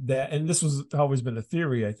that, and this was always been a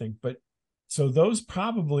theory, I think, but so those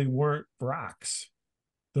probably weren't rocks.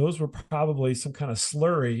 Those were probably some kind of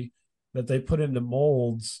slurry that they put into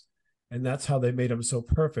molds, and that's how they made them so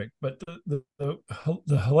perfect. But the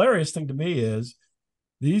hilarious thing to me is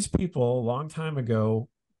these people a long time ago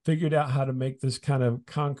figured out how to make this kind of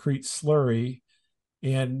concrete slurry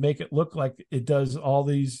and make it look like it does all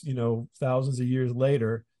these, thousands of years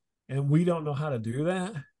later. And we don't know how to do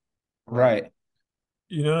that. Right.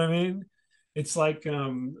 You know what I mean? It's like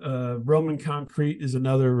Roman concrete is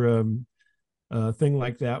another thing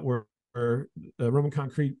like that where Roman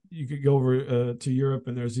concrete, you could go over to Europe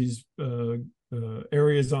and there's these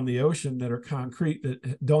areas on the ocean that are concrete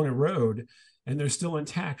that don't erode and they're still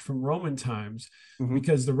intact from Roman times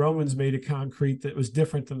because the Romans made a concrete that was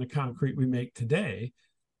different than the concrete we make today.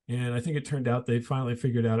 And I think it turned out they finally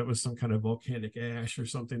figured out it was some kind of volcanic ash or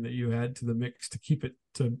something that you add to the mix to keep it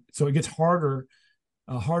so it gets harder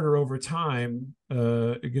over time.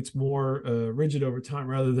 It gets more rigid over time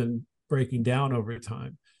rather than breaking down over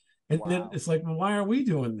time. And then it's like, well, why are we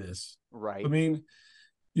doing this? Right. I mean,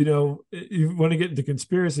 you want to get into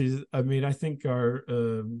conspiracies. I mean, I think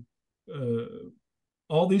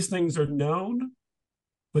all these things are known,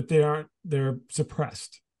 but they're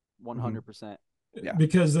suppressed. 100%. Yeah.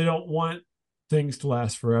 Because they don't want things to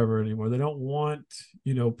last forever anymore. They don't want,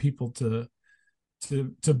 people to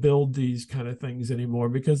build these kind of things anymore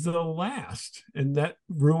because they'll last, and that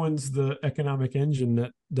ruins the economic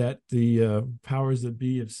engine that the powers that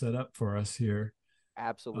be have set up for us here.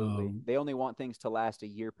 Absolutely. They only want things to last a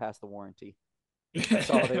year past the warranty. That's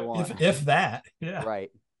all they want. if that. Yeah.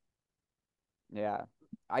 Right. Yeah.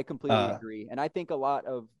 I completely agree. And I think a lot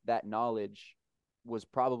of that knowledge was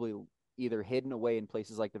probably either hidden away in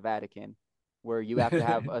places like the Vatican, where you have to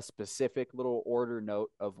have a specific little order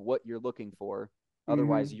note of what you're looking for.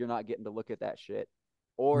 Otherwise, you're not getting to look at that shit.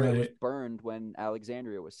 Or it was burned when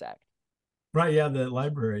Alexandria was sacked. Right. Yeah. The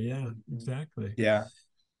library. Yeah, exactly. Yeah.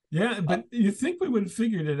 Yeah. But you think we would have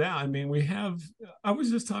figured it out. I mean, I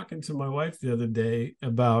was just talking to my wife the other day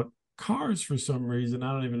about cars for some reason.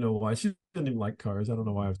 I don't even know why. She didn't even like cars. I don't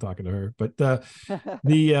know why I was talking to her. But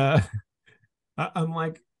I'm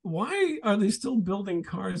like, why are they still building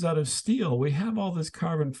cars out of steel? We have all this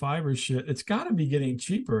carbon fiber shit. It's got to be getting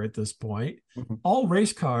cheaper at this point. All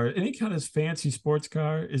race cars, any kind of fancy sports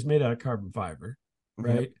car is made out of carbon fiber,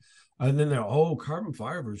 right? And then carbon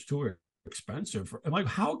fiber is too expensive. I'm like,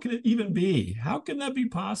 how can it even be? How can that be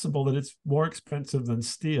possible that it's more expensive than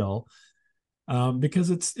steel? Because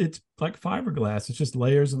it's like fiberglass. It's just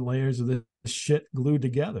layers and layers of this shit glued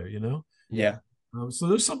together, Yeah. So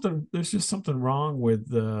there's just something wrong with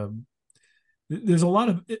there's a lot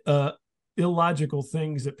of illogical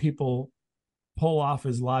things that people pull off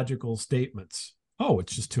as logical statements. Oh,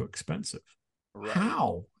 it's just too expensive. Right.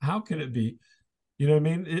 How can it be? You know what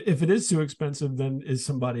I mean? If it is too expensive, then is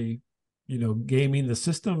somebody, gaming the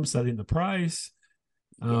system, setting the price?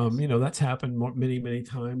 Yes. That's happened many, many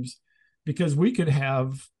times because we could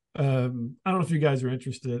have I don't know if you guys are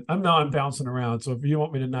interested. I'm bouncing around, so if you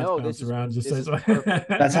want me to not bounce around, just say so.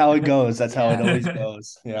 That's how it goes. That's how it always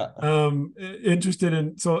goes. Yeah. Interested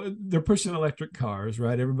in, so they're pushing electric cars,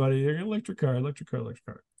 right? Everybody, they're electric car.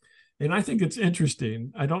 And I think it's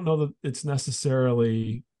interesting. I don't know that it's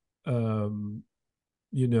necessarily, we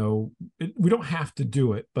don't have to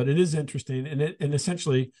do it, but it is interesting. And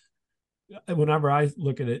essentially, whenever I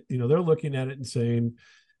look at it, they're looking at it and saying,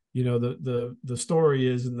 the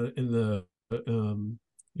story is in the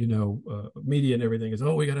media and everything is,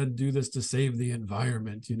 we got to do this to save the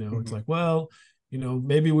environment. It's like, well,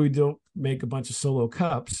 maybe we don't make a bunch of solo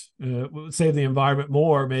cups, save the environment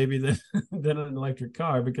more maybe than an electric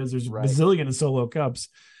car, because there's a bazillion of solo cups,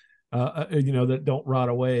 that don't rot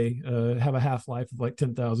away, have a half-life of like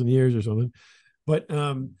 10,000 years or something. But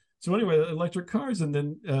so anyway, electric cars, and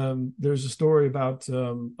then there's a story about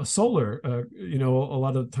a solar. A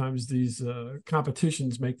lot of times these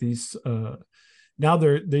competitions make these. Now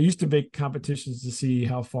they used to make competitions to see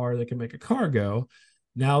how far they can make a car go.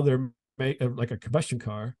 Now they're like a combustion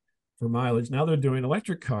car for mileage. Now they're doing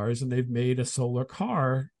electric cars, and they've made a solar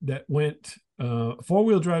car that went a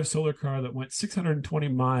four-wheel drive solar car that went 620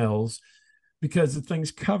 miles because the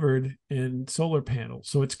thing's covered in solar panels.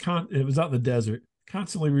 So it was out in the desert,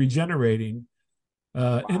 constantly regenerating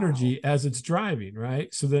Wow. energy as it's driving,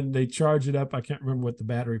 right? So then they charge it up. I can't remember what the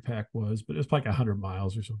battery pack was, but it's like 100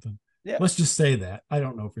 miles or something. Yeah. Let's just say that. I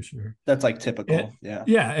don't know for sure. That's like typical. It, Yeah.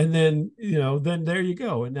 yeah, and then then there you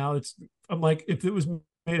go. And now I'm like, if it was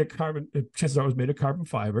made of carbon, chances are it was made of carbon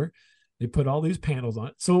fiber. They put all these panels on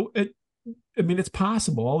it. So I mean, it's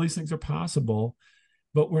possible. All these things are possible,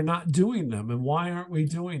 but we're not doing them. And why aren't we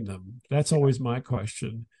doing them? That's Yeah. always my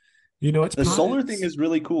question. It's The solar thing is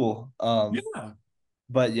really cool. yeah,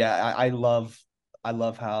 But yeah, I love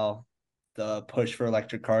how the push for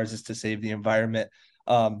electric cars is to save the environment.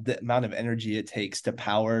 The amount of energy it takes to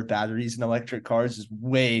power batteries in electric cars is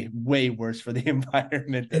way, way worse for the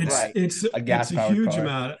environment than it's Right. it's a it's gas a powered huge car.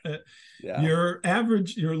 amount. Yeah.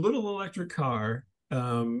 Your little electric car,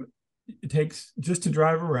 it takes just to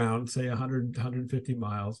drive around, say 100, 150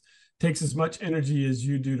 miles, takes as much energy as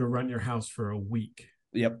you do to run your house for a week.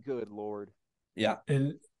 Yep. Good Lord. Yeah.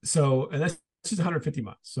 And that's just 150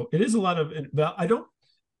 miles. So it is a lot of, but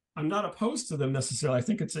I'm not opposed to them necessarily. I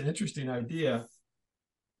think it's an interesting idea.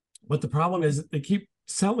 But the problem is that they keep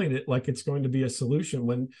selling it like it's going to be a solution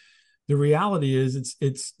when the reality is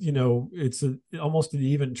it's almost an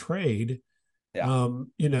even trade. Yeah.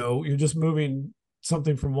 You're just moving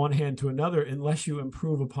something from one hand to another unless you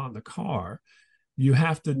improve upon the car. You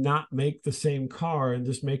have to not make the same car and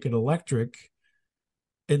just make it electric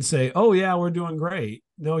and say, oh yeah, we're doing great.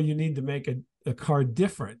 No, you need to make a car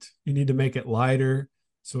different. You need to make it lighter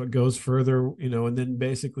so it goes further, and then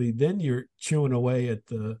basically then you're chewing away at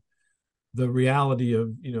the reality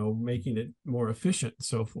of making it more efficient and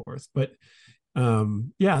so forth. But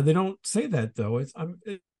yeah, they don't say that though.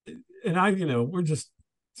 And we're just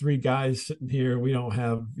three guys sitting here. We don't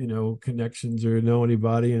have connections or know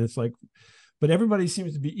anybody, and it's like, but everybody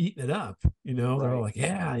seems to be eating it up. They're all Right. like,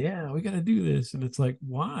 yeah, we got to do this, and it's like,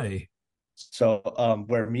 why? So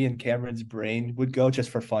where me and Cameron's brain would go just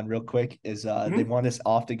for fun real quick is they Mm-hmm. want us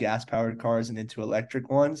off the gas powered cars and into electric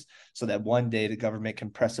ones so that one day the government can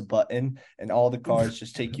press a button and all the cars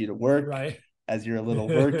just take you to work Right. as your little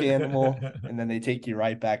work animal and then they take you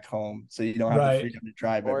right back home so you don't have the Right. freedom to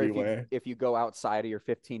drive Or if you everywhere. if you go outside of your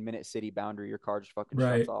 15-minute city boundary, your car just fucking shuts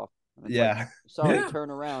Right. off. And it's like, Yeah. sorry, Yeah. turn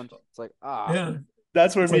around. It's like, Yeah.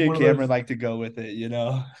 That's where It's like me and one of Cameron those like to go with it, you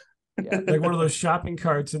know. yeah, like one of those shopping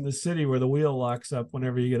carts in the city where the wheel locks up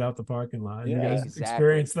whenever you get out the parking lot. You Yeah. guys exactly.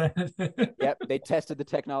 experience that? Yep. They tested the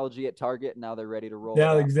technology at Target and now they're ready to roll it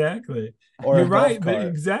Yeah, out. exactly. Or You're a golf right, but cart.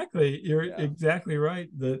 exactly, you're Yeah. exactly right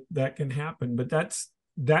that can happen. But that's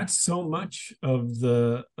so much of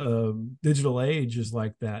the digital age is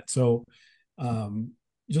like that. So, um,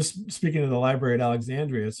 just speaking of the library at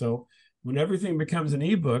Alexandria, so when everything becomes an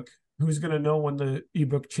ebook, who's going to know when the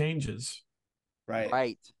ebook changes? Right.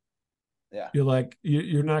 Right. Yeah. You're like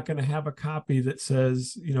you're not going to have a copy that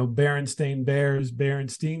says Berenstain Bears,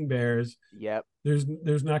 Berenstein Bears. Yep.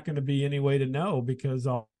 There's not going to be any way to know because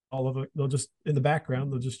all of it they'll just in the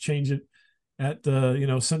background they'll just change it at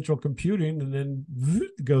the central computing and then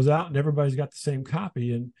it goes out and everybody's got the same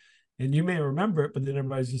copy and you may remember it but then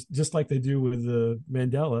everybody's just like they do with the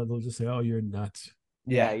Mandela they'll just say oh you're nuts.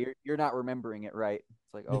 Yeah. Yeah. You're not remembering it right.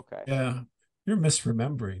 It's like, okay. Yeah, you're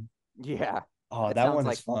misremembering. Yeah. Oh, It that sounds one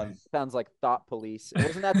like is fun. sounds like thought police.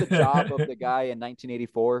 Wasn't that the job of the guy in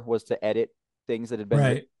 1984 was to edit things that had been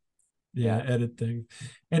written? Right. Yeah, Yeah. edit things,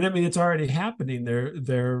 and I mean it's already happening.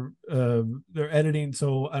 They're editing.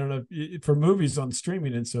 So I don't know for movies on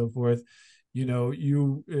streaming and so forth. You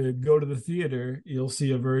go to the theater, you'll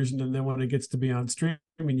see a version, and then when it gets to be on streaming,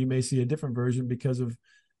 you may see a different version because of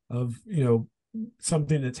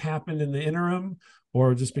something that's happened in the interim,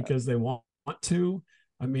 or just Yeah. because they want to.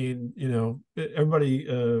 I mean, everybody.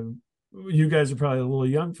 You guys are probably a little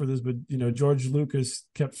young for this, but George Lucas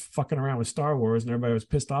kept fucking around with Star Wars, and everybody was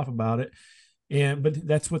pissed off about it. But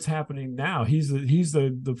that's what's happening now. He's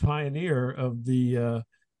the pioneer of the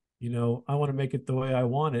I want to make it the way I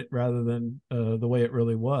want it rather than the way it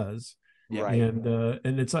really was. Yep. Right.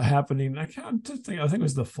 And it's happening. I can't just think. I think it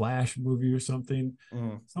was the Flash movie or something.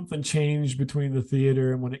 Mm. Something changed between the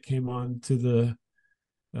theater and when it came on to the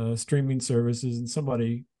streaming services, and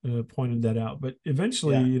somebody pointed that out. But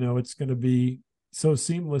eventually, Yeah. it's going to be so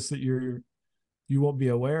seamless that you won't be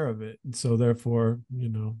aware of it, and so therefore,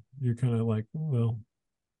 you're kind of like, well,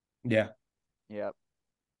 Yeah. Yep.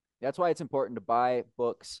 That's why it's important to buy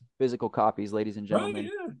books, physical copies, ladies and right,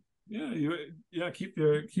 gentlemen.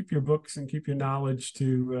 keep your books and keep your knowledge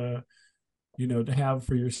to to have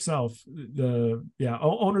for yourself.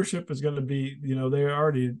 Ownership is going to be they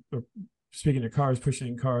already speaking of cars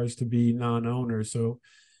pushing cars to be non-owners, so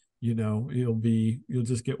you'll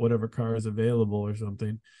just get whatever car is available or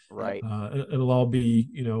something. Right. It'll all be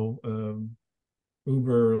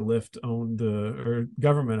Uber or Lyft owned or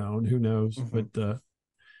government owned, who knows? Mhm. But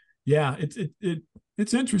yeah,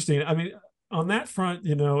 it's interesting. I mean, on that front,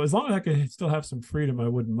 as long as I can still have some freedom, I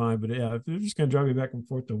wouldn't mind. But yeah, if they're just going to drive me back and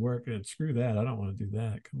forth to work, and screw that, I don't want to do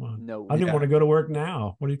that. Come on, No, I don't even want Yeah. to go to work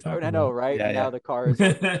now. What are you I talking know, about? right? Yeah. And now Yeah. the car is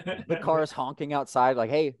like the car is honking outside, like,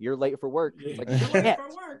 "Hey, you're late for work." It's like, You're late shit. for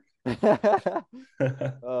work.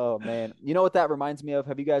 Oh man, you know what that reminds me of?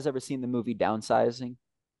 Have you guys ever seen the movie Downsizing?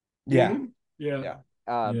 Yeah. Mm-hmm. Yeah, Yeah.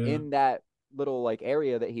 yeah. In that little like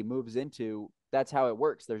area that he moves into, that's how it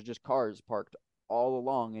works. There's just cars parked all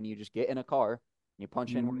along, and you just get in a car, you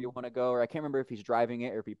punch in where you Mm-hmm. want to go, or I can't remember if he's driving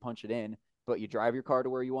it or if you punch it in, but you drive your car to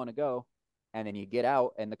where you want to go, and then you get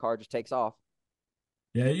out, and the car just takes off.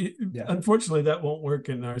 Yeah, Yeah. unfortunately, that won't work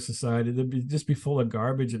in our society. There'd just be full of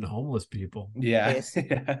garbage and homeless people. Yeah. Piss. Yeah.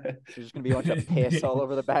 There's just gonna be a bunch of piss all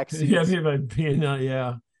over the back Yeah, seats. yeah, it'd be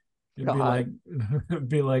like God,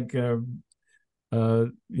 be like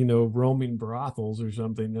roaming brothels or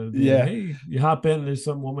something. It'd be like, Yeah. hey, you hop in, there's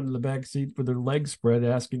some woman in the back seat with her legs spread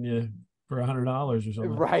asking you for $100 or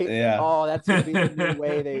something. right? Yeah. Oh, that's gonna be the new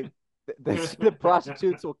way the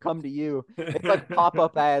prostitutes will come to you. It's like pop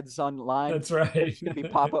up ads online. That's right. There's gonna be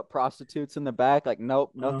pop up prostitutes in the back. Like,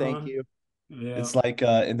 nope, no, thank Uh-huh. you. Yeah. It's like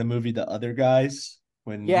in the movie The Other Guys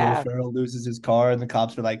when Will Yeah, Ferrell loses his car and the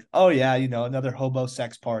cops are like, "Oh yeah, another hobo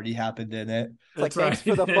sex party happened in it." it's like That's thanks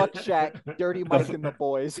right. for the fuck shack, Dirty Mike and the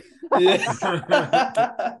boys.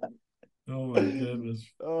 Yeah. Oh my goodness.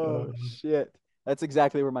 Oh shit, that's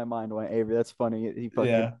exactly where my mind went, Avery. That's funny.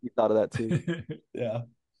 Yeah. He thought of that too. Yeah.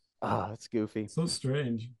 Ah, that's goofy. So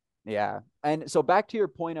strange. Yeah. And so back to your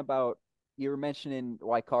point about you were mentioning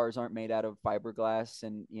why cars aren't made out of fiberglass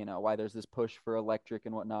and why there's this push for electric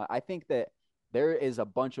and whatnot. I think that there is a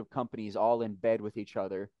bunch of companies all in bed with each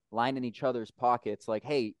other, lining each other's pockets, like,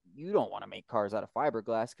 hey, you don't want to make cars out of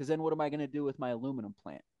fiberglass because then what am I going to do with my aluminum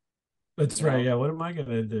plant? That's You right. know? Yeah. What am I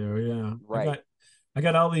gonna do? Yeah. Right. I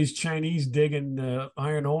got all these Chinese digging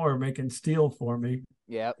iron ore making steel for me.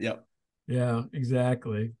 Yep. Yep. Yeah,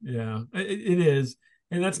 exactly. Yeah, it is,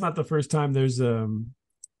 and that's not the first time. There's a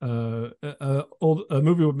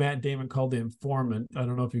movie with Matt Damon called The Informant. I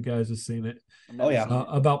don't know if you guys have seen it. I've Oh never yeah. seen it.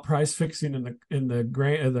 About price fixing in the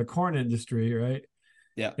grain the corn industry, right?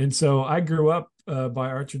 Yeah. And so I grew up by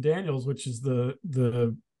Archer Daniels, which is the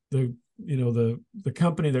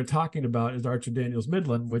company they're talking about is Archer Daniels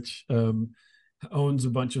Midland, which owns a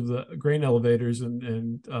bunch of the grain elevators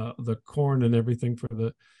and the corn and everything for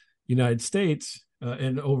the United States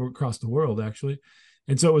and over across the world, actually.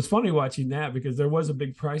 And so it was funny watching that because there was a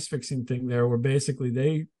big price fixing thing there where basically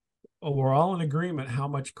they were all in agreement how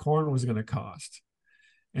much corn was going to cost.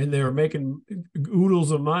 And they were making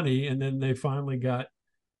oodles of money. And then they finally got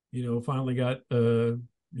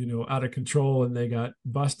out of control and they got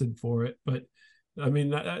busted for it. But I mean,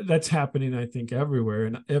 that's happening, I think, everywhere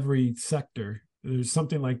in every sector. There's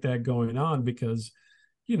something like that going on because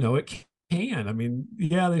it can. I mean,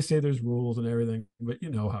 yeah, they say there's rules and everything, but you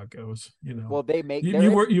know how it goes. Well, they make You there you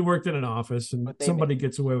is, work you worked in an office and but they make somebody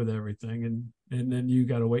gets away with everything, and then you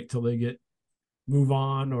got to wait till they move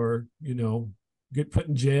on or get put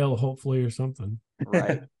in jail, hopefully, or something.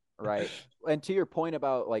 right, right. And to your point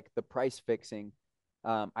about like the price fixing,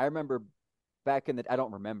 I remember back in the I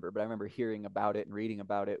don't remember, but I remember hearing about it and reading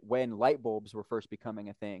about it when light bulbs were first becoming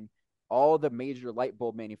a thing. All the major light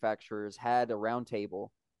bulb manufacturers had a roundtable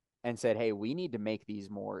and said, "Hey, we need to make these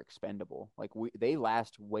more expendable. Like they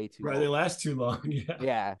last way too Right, long. they last too long. Yeah.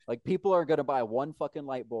 Yeah, like people are gonna buy one fucking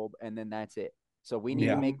light bulb and then that's it. So we need to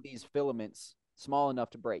Yeah. Mhm. make these filaments small enough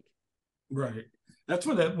to break." Right. That's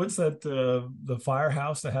what's that the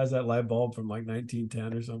firehouse that has that light bulb from like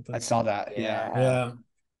 1910 or I something? saw that. Yeah. Yeah.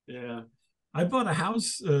 Yeah. Yeah. I bought a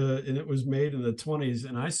house and it was made in the 20s,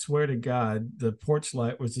 and I swear to God, the porch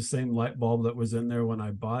light was the same light bulb that was in there when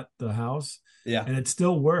I bought the house, Yeah. and it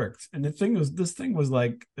still worked. And this thing was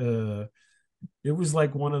like it was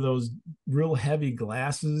like one of those real heavy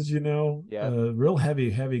glasses, Yeah. real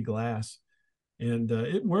heavy glass. And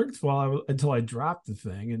it worked until I dropped the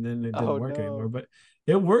thing, and then it didn't Oh work anymore. no. But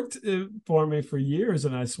it worked for me for years,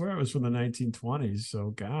 and I swear it was from the 1920s. So,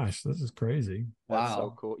 gosh, this is crazy. That's so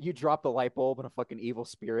Wow. cool. You drop the light bulb and a fucking evil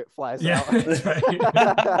spirit flies Yeah, out. that's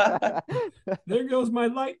right. There goes my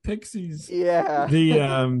light pixies. Yeah.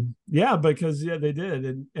 Yeah, because they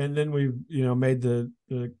did, and then we made the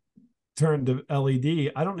turn to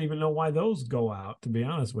LED. I don't even know why those go out. To be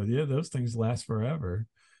honest with you, those things last forever,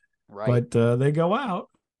 Right. but they go out.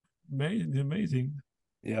 Amazing.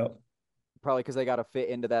 Yep. Probably because they got to fit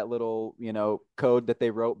into that little, code that they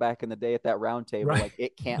wrote back in the day at that round table. Right. Like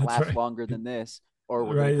it can't That's last right. longer than this, or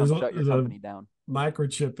we're gonna Right. come shut your company down.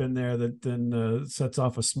 microchip in there that then sets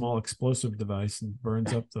off a small explosive device and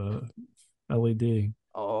burns up the LED.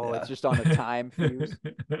 Oh, it's Yeah. just on a time fuse.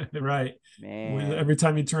 Right. Man. Every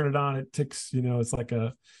time you turn it on, it ticks. It's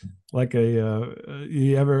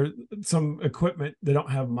you ever some equipment they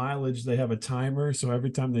don't have mileage, they have a timer. So every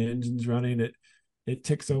time the engine's running, it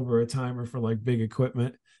ticks over a timer for like big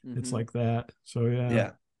equipment. It's like that. So yeah.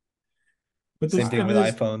 Yeah. But Same thing with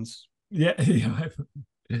iPhones. Yeah, yeah.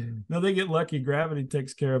 No, they get lucky. Gravity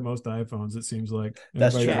takes care of most iPhones, it seems like.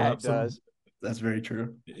 That's true. Yeah, it does. That's very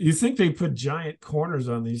true. You think they put giant corners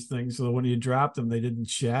on these things so when you drop them, they didn't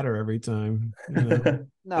shatter every time. No,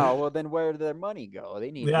 well then where did their money go?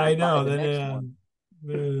 They need Yeah, to I buy know. the next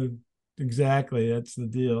one. Exactly. That's the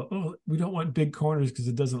deal. Oh, we don't want big corners because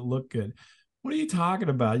it doesn't look good. What are you talking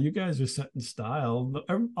about? You guys are setting style.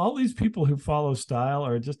 All these people who follow style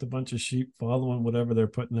are just a bunch of sheep following whatever they're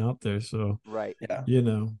putting out there. So, Right.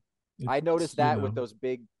 Yeah. I noticed that with those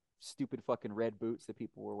big, stupid fucking red boots that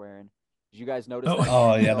people were wearing. Did you guys notice that?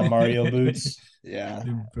 Oh, yeah, the Mario boots. Yeah.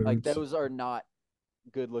 Like those are not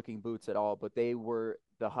good looking boots at all, but they were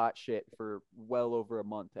the hot shit for well over a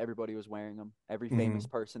month. Everybody was wearing them. Every famous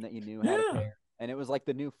person that you knew had a pair. And it was like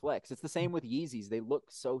the new flex. It's the same with Yeezys. They look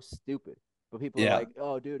so stupid. But people are like,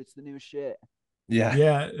 oh, dude, it's the new shit. Yeah.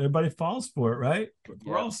 Yeah. Everybody falls for it, right?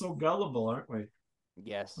 We're all so gullible, aren't we?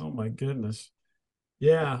 Yes. Oh my goodness.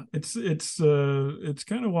 Yeah. It's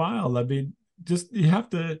kind of wild. I mean, just you have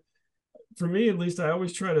to, for me at least, I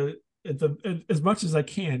always try to as much as I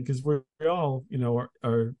can, because we all,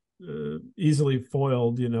 are easily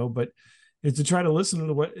foiled, but it's to try to listen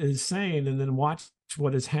to what is saying and then watch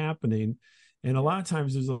what is happening. And a lot of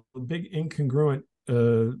times there's a big incongruence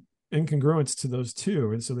to those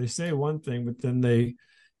two. And so they say one thing, but then they,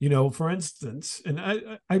 for instance, and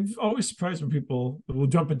I'm always surprised when people will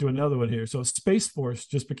jump into another one here. So Space Force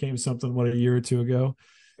just became something, a year or two ago.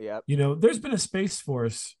 Yeah. There's been a Space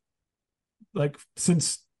Force like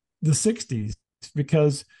since the 60s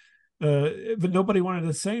because but nobody wanted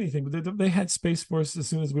to say anything. But they had Space Force as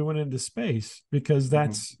soon as we went into space because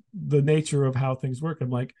that's the nature of how things work. I'm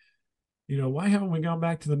like, why haven't we gone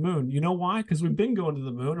back to the moon? You know why? Because we've been going to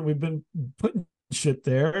the moon and we've been putting shit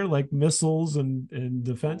there like missiles and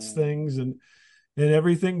defense things and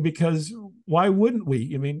everything. Because why wouldn't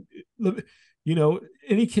we? I mean,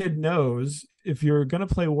 any kid knows if you're going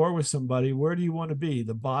to play war with somebody, where do you want to be?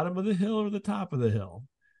 The bottom of the hill or the top of the hill?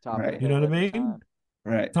 Top of the hill. You know what I mean? Time.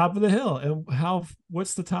 Right. Top of the hill. And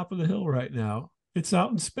what's the top of the hill right now? It's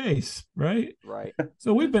out in space, right? Right.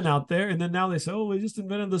 So we've been out there, and then now they say, oh, we just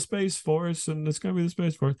invented the Space Force, and it's going to be the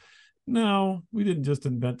Space Force. No, we didn't just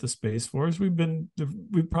invent the Space Force. We've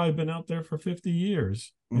probably been out there for 50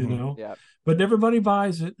 years, Yeah. But everybody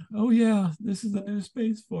buys it. Oh, yeah, this is the new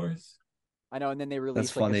Space Force. I know, and then they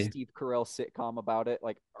released like a Steve Carell sitcom about it,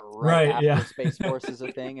 like right after Space Force is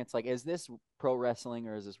a thing. It's like, is this pro wrestling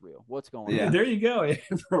or is this real? What's going on? There you go.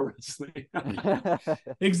 Pro wrestling.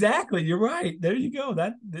 Exactly. You're right. There you go.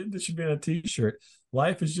 That should be on a t-shirt.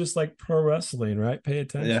 Life is just like pro wrestling, right? Pay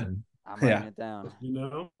attention. I'm writing it down.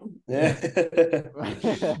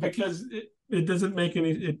 Because it doesn't make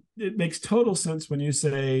it makes total sense when you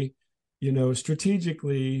say,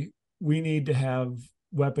 strategically, we need to have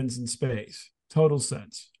weapons in space. Total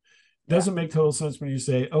sense. Doesn't make total sense when you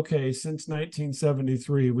say, okay, since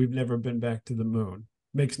 1973, we've never been back to the moon.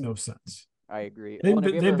 Makes no sense. I agree. They've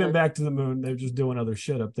been back to the moon. They're just doing other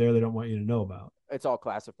shit up there they don't want you to know about. It's all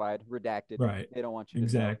classified, redacted. Right. They don't want you to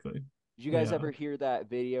exactly. know. Did you guys ever hear that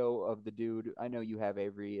video of the dude? I know you have,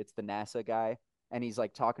 Avery. It's the NASA guy. And he's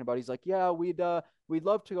like talking about, he's like, yeah, we'd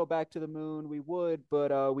love to go back to the moon. We would,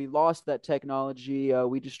 but we lost that technology.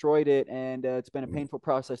 We destroyed it, and it's been a painful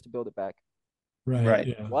process to build it back. Right.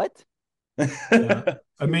 Yeah. What? Yeah.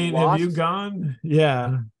 I mean, have you gone?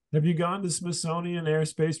 Yeah. Have you gone to Smithsonian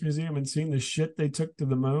Aerospace Museum and seen the shit they took to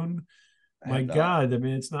the moon? My God. I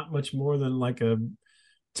mean, it's not much more than like a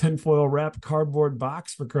tinfoil wrapped cardboard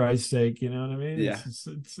box, for Christ's sake. You know what I mean? Yeah.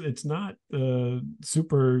 It's not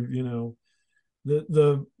super,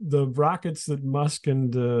 the rockets that Musk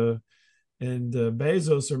and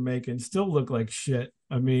Bezos are making still look like shit.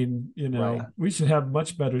 I mean, we should have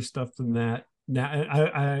much better stuff than that. Now,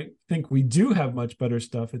 I think we do have much better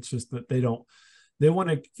stuff. It's just that they want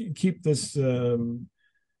to keep this,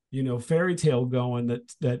 fairy tale going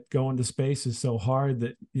that going to space is so hard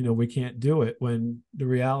that, we can't do it, when the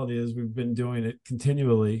reality is we've been doing it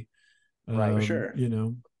continually. Right. For sure.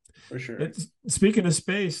 For sure. Speaking of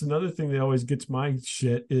space, another thing that always gets my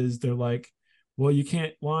shit is they're like, well, you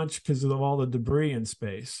can't launch because of all the debris in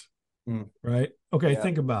space. Right? Okay,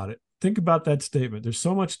 think about it. Think about that statement. There's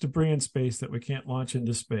so much debris in space that we can't launch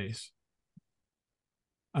into space.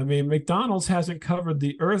 I mean, McDonald's hasn't covered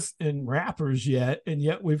the Earth in wrappers yet, and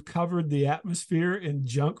yet we've covered the atmosphere in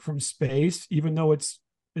junk from space, even though it's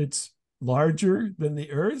larger than the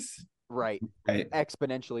Earth. Right. Right.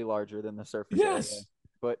 Exponentially larger than the surface area. Yes.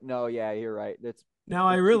 But no, yeah, you're right. It's Now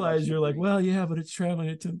I been too much realize you're like, debris. well, yeah, but it's traveling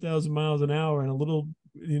at 10,000 miles an hour, and a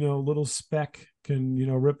little speck can,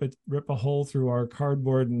 rip a hole through our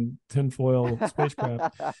cardboard and tinfoil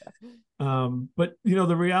spacecraft. But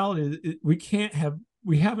the reality is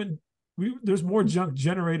we haven't, there's more junk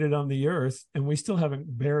generated on the Earth, and we still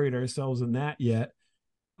haven't buried ourselves in that yet.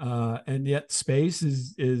 And yet space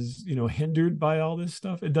is hindered by all this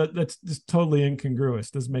stuff. That's just totally incongruous.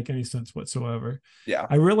 Doesn't make any sense whatsoever. Yeah.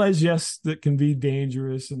 I realize, yes, that can be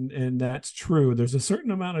dangerous, and that's true. There's a certain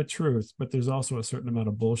amount of truth, but there's also a certain amount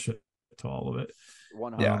of bullshit to all of it.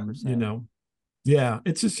 100%. Yeah,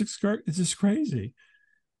 it's just crazy.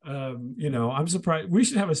 I'm surprised. We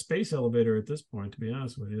should have a space elevator at this point, to be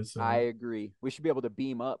honest with you. So I agree. We should be able to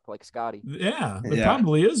beam up like Scotty. yeah, there Yeah.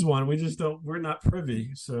 probably is one. We're not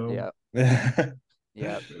privy. So Yeah.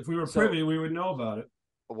 Yeah. if we were So- privy, we would know about it.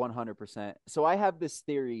 100%. So I have this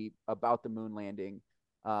theory about the moon landing,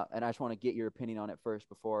 and I just want to get your opinion on it first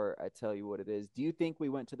before I tell you what it is. Do you think we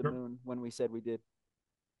went to the Sure. moon when we said we did?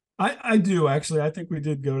 I do actually. I think we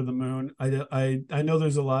did go to the moon. I know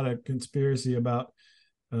there's a lot of conspiracy about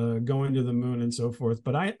going to the moon and so forth,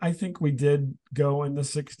 but I think we did go in the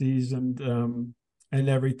 60s and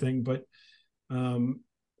everything. But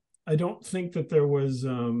I don't think that there was.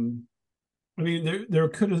 I mean, there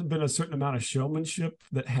could have been a certain amount of showmanship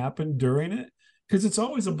that happened during it, because it's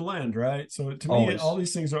always a blend, right? So to me, Always. all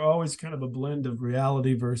these things are always kind of a blend of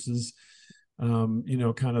reality versus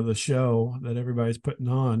kind of the show that everybody's putting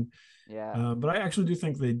on. Yeah. But I actually do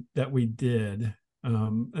think that we did.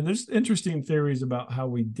 And there's interesting theories about how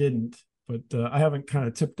we didn't, but I haven't kind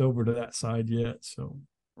of tipped over to that side yet. So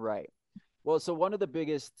Right. Well, so one of the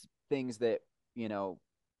biggest things that,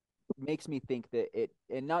 makes me think that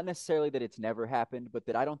and not necessarily that it's never happened, but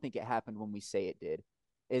that I don't think it happened when we say it did,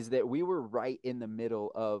 is that we were right in the middle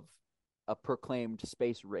of a proclaimed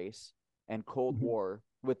space race and Cold Mhm. War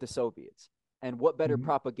with the Soviets. And what better Mhm.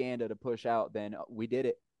 propaganda to push out than we did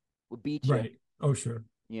it, we beat you, right. Oh, sure.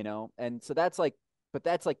 And so that's like, but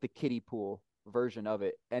that's like the kiddie pool version of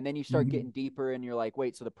it. And then you start Mhm. getting deeper and you're like,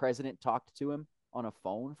 wait, so the president talked to him on a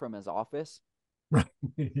phone from his office? Right.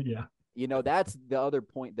 Yeah. That's the other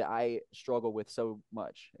point that I struggle with so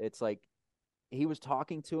much. It's like he was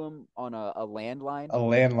talking to him on a landline, A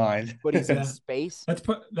landline. but he's in Yeah. space.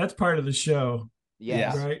 That's part of the show.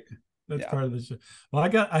 Yes. Yeah. Right. That's Yeah. part of the show. Well,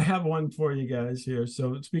 I have one for you guys here.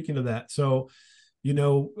 So speaking of that, so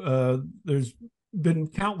there's been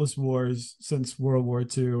countless wars since World War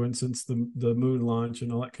II and since the moon launch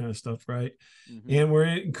and all that kind of stuff, right? Mhm. And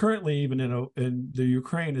we're currently even in the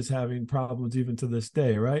Ukraine is having problems even to this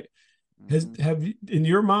day, right? Mhm. Have you, in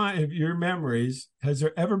your mind, your memories, has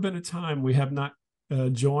there ever been a time we have not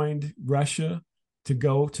joined Russia to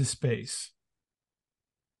go to space?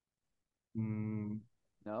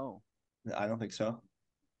 No. I don't think so.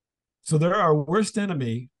 So they're our worst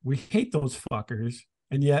enemy. We hate those fuckers,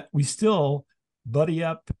 and yet we still buddy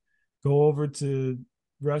up, go over to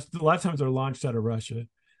Russia. A lot of times they're launched out of Russia.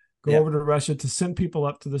 Go over to Russia to send people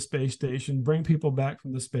up to the space station, bring people back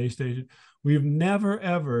from the space station. We've never,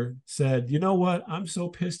 ever said, you know what? I'm so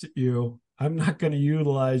pissed at you. I'm not going to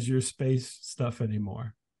utilize your space stuff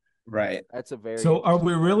anymore. Right. That's a very So are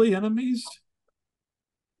we interesting really enemies?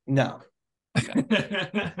 No. point.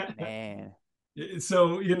 Man.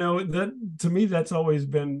 So, that to me, that's always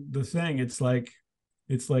been the thing. It's like,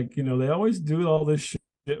 they always do all this shit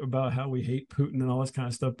about how we hate Putin and all this kind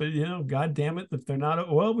of stuff. But God damn it, if they're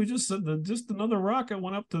not, well, we just said that just another rocket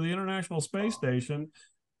went up to the International Space Station.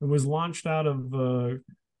 It was launched out of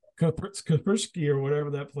Kaspersky or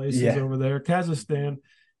whatever that place is over there, Kazakhstan,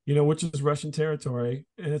 which is Russian territory.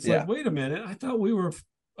 And it's like, wait a minute, I thought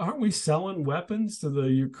aren't we selling weapons to the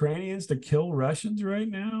Ukrainians to kill Russians right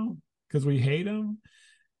now because we hate them?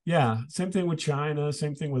 Yeah, same thing with China,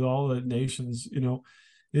 same thing with all the nations.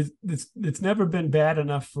 It's never been bad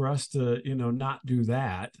enough for us to not do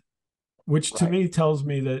that, which to me tells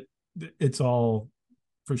me that it's all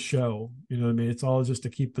for show. You know what I mean? It's all just to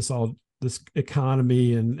keep this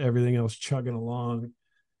economy and everything else chugging along.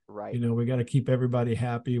 Right. We got to keep everybody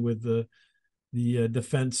happy with the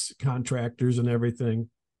defense contractors and everything.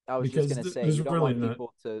 I was just going to say, you don't want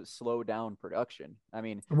people to slow down production. I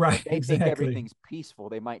mean, right, if they think exactly. everything's peaceful,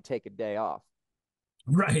 they might take a day off.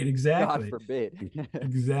 Right, exactly. God forbid.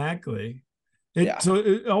 Exactly. So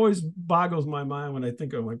it always boggles my mind when I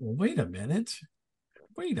think, I'm like, well, wait a minute.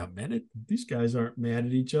 wait a minute, these guys aren't mad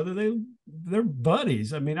at each other. They're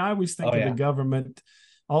buddies. I mean, I always think Oh of the yeah. government,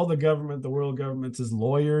 all the government, the world governments as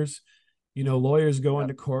lawyers. Lawyers go Yep.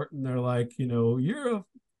 into court and they're like,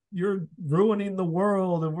 you're ruining the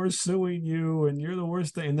world and we're suing you and you're the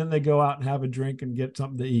worst thing. And then they go out and have a drink and get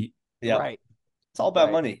something to eat. Yeah. Right. It's all about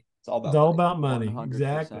Right. money. It's all It's about all money. about money. 100%.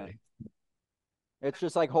 Exactly. It's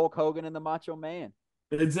just like Hulk Hogan and the Macho Man.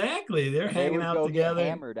 Exactly. They're They hanging would out go get together.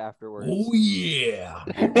 hammered afterwards. Oh yeah.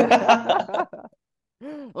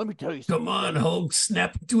 Let me tell you Come something. on, Hulk,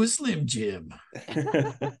 snap to a Slim Jim.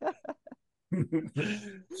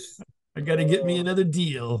 I got to get me another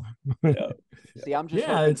deal. Yeah. See, I'm just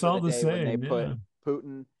Yeah, hoping it's for all the the day when they same. put Yeah.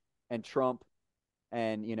 Putin and Trump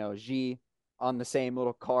and Xi on the same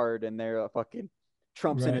little card, and they're fucking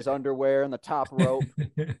Trump's in his Right. underwear on the top rope,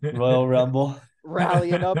 Royal Rumble.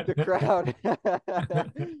 rallying up the crowd.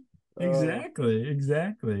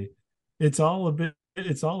 Exactly. It's all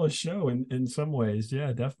a show in some ways.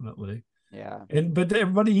 Yeah, definitely. Yeah, But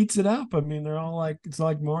everybody eats it up. I mean, they're all like, it's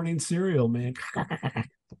like morning cereal, man. Can't get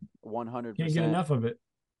 100%. enough of it.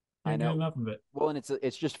 I Can't get know. enough of it. Well, and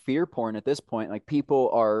it's just fear porn at this point. Like people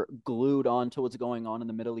are glued on to what's going on in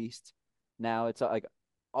the Middle East now. It's like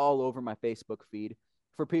all over my Facebook feed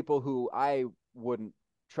for people who I wouldn't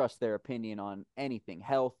trust their opinion on anything,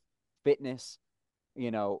 health, fitness,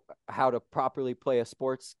 how to properly play a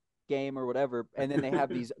sports game or whatever. And then they have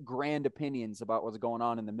these grand opinions about what's going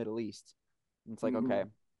on in the Middle East. And it's like, okay,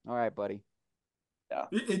 all right, buddy.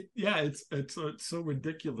 Yeah. It's so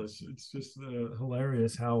ridiculous. It's just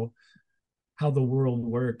hilarious how the world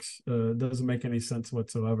works. Doesn't make any sense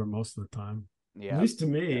whatsoever most of the time. Yeah. At least to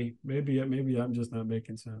me. Maybe I'm just not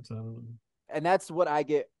making sense. I don't know. And that's what I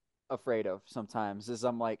get afraid of sometimes is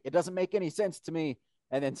I'm like, it doesn't make any sense to me.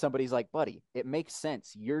 And then somebody's like, buddy, it makes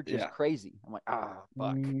sense. You're just crazy. I'm like,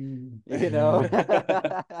 fuck.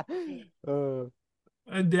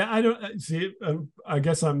 And yeah, I don't see. I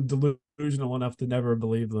guess I'm delusional enough to never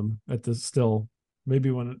believe them. At this still, maybe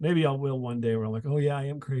I will one day where I'm like, oh yeah, I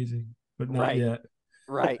am crazy, but not Right. yet.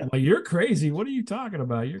 Right. I'm like, you're crazy. What are you talking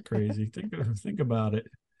about? You're crazy. Think about it.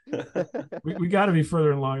 We got to be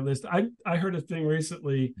further along in this. I heard a thing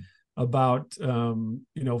recently about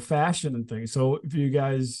fashion and things. So if you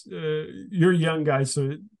guys, you're young guys,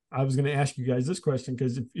 so I was going to ask you guys this question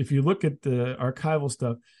because if you look at the archival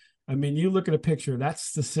stuff, I mean, you look at a picture,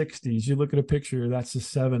 that's the 60s. You look at a picture, that's the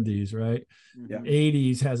 70s, right? Yeah.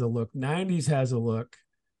 80s has a look, 90s has a look.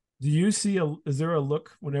 Do you see is there a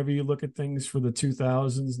look whenever you look at things for the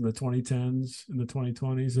 2000s and the 2010s and the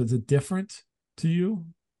 2020s? Is it different to you?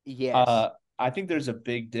 Yes. I think there's a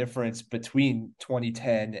big difference between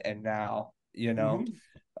 2010 and now,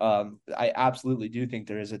 I absolutely do think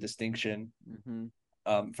there is a distinction.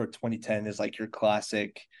 For 2010 is like your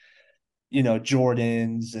classic,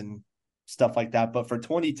 Jordans and stuff like that. But for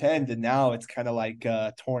 2010 to now, it's kind of like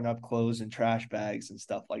torn up clothes and trash bags and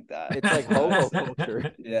stuff like that. It's like hobo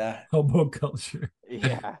culture. Yeah. Hobo culture.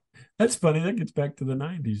 Yeah. That's funny. That gets back to the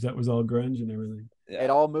 90s. That was all grunge and everything. Yeah. It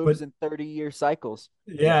all moves in 30-year cycles.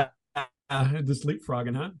 Yeah. Just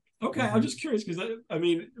leapfrogging, huh? Okay, I'm just curious because I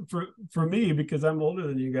mean, for me, because I'm older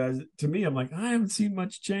than you guys, to me, I'm like, I haven't seen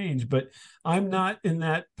much change, but I'm not in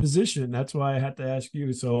that position. That's why I had to ask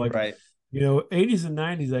you. So, like, right. 80s and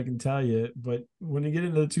 90s, I can tell you, but when you get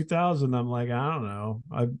into the 2000s, I'm like, I don't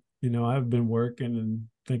know. I've been working and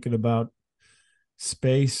thinking about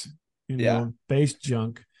space, space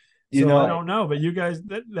junk. So I don't know, but you guys,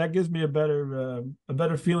 that gives me a better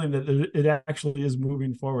feeling that it actually is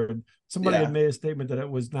moving forward. Somebody had made a statement that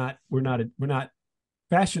we're not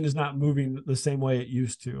fashion is not moving the same way it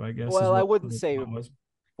used to, I guess. Well, I wouldn't say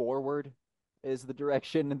forward is the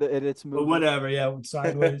direction that it's moving. But whatever, yeah,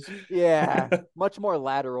 sideways. Yeah, much more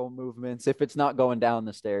lateral movements if it's not going down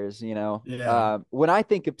the stairs, Yeah. When I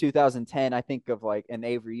think of 2010, I think of like, and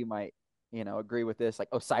Avery, you might, agree with this, like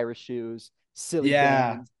Osiris shoes, silly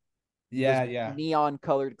bands. Yeah. Neon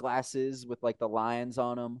colored glasses with like the lions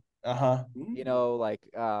on them. Like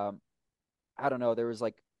I don't know. There was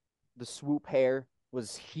like the swoop hair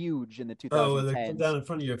was huge in the 2010s. Oh, they come down in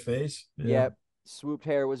front of your face. Yep. Swooped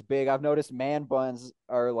hair was big. I've noticed man buns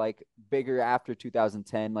are like bigger after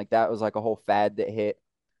 2010. Like that was like a whole fad that hit.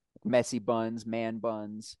 Messy buns, man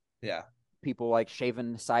buns. Yeah. People like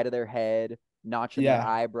shaving the side of their head, notching their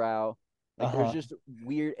eyebrow. Like there's just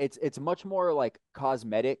weird. It's much more like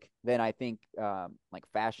cosmetic than I think like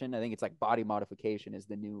fashion. I think it's like body modification is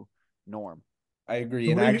the new norm. I agree.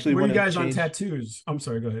 So and I actually were you want guys to on change... tattoos? I'm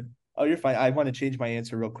sorry. Go ahead. Oh, you're fine. I want to change my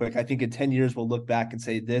answer real quick. I think in 10 years we'll look back and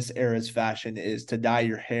say this era's fashion is to dye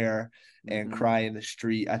your hair and cry in the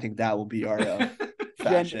street. I think that will be our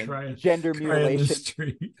fashion. Gender cry in the mutilation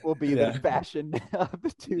street. will be the fashion of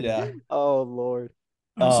the two. Yeah. Oh Lord.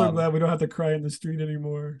 I'm so glad we don't have to cry in the street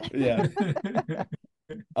anymore. Yeah.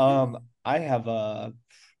 I have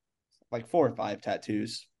like 4 or 5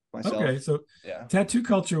 tattoos myself. Okay, so Yeah. tattoo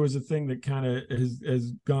culture was a thing that kind of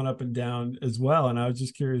has gone up and down as well, and I was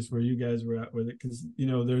just curious where you guys were at with it, because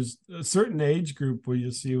there's a certain age group where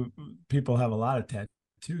you see people have a lot of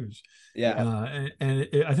tattoos. Yeah.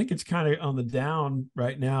 I think it's kind of on the down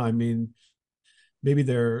right now. I mean, maybe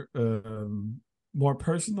they're more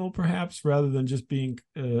personal, perhaps, rather than just being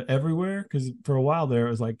everywhere. Because for a while there, it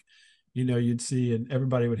was like, you'd see, and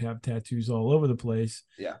everybody would have tattoos all over the place.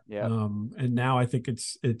 Yeah. Yeah. And now I think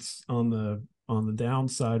it's on the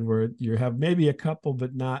downside, where you have maybe a couple,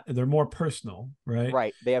 but not. They're more personal, right?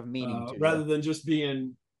 Right. They have meaning to rather you. than just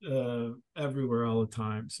being everywhere all the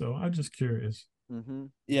time. So I'm just curious. Mm-hmm.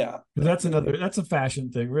 Yeah. That's a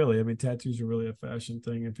fashion thing, really. I mean, tattoos are really a fashion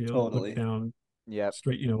thing if you look down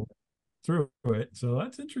straight, through it. So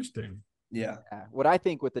that's interesting. Yeah. What I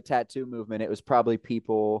think with the tattoo movement, it was probably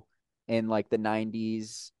people in like the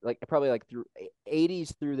 90s, like probably like through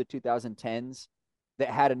 80s through the 2010s that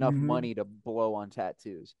had enough money to blow on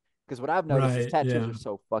tattoos. Because what I've noticed is tattoos are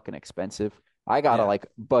so fucking expensive. I gotta like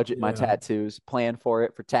budget my tattoos, plan for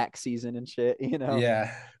it for tax season and shit,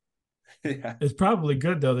 Yeah. Yeah. It's probably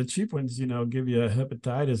good though. The cheap ones, give you a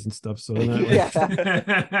hepatitis and stuff. So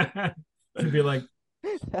Yeah. It'd be like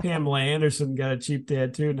Pamela Anderson got a cheap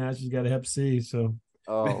tattoo. Now she's got a Hep C. So,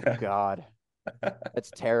 oh God, that's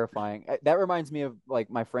terrifying. That reminds me of like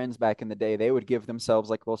my friends back in the day. They would give themselves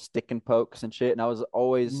like little stick and pokes and shit, and I was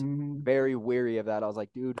always very weary of that. I was like,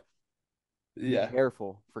 dude, be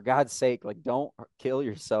careful, for God's sake. Like, don't kill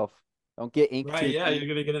yourself. Don't get ink. Right? Yeah, you're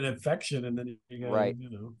gonna get an infection, and then you gotta, right.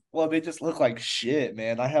 Well, they just look like shit,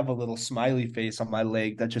 man. I have a little smiley face on my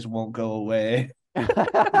leg that just won't go away.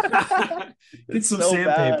 Get some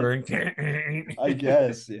sandpaper. I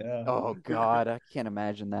guess, yeah. Oh God, I can't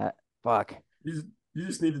imagine that. Fuck. You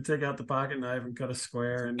just need to take out the pocket knife and cut a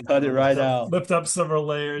square and cut it right out. Lift up several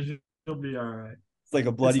layers. You'll be all right. It's like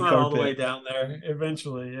a bloody carpet. All the way down there.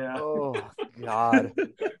 Eventually, yeah. Oh God.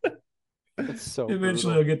 It's so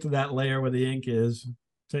eventually you'll get to that layer where the ink is.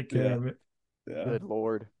 Take care of it. Yeah. Good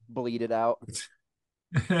Lord. Bleed it out.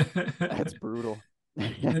 That's brutal.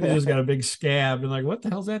 Then you just got a big scab and like, what the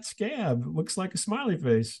hell's that scab? It looks like a smiley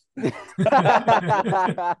face. I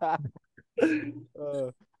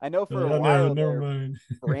know for a while never mind.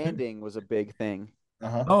 Branding was a big thing.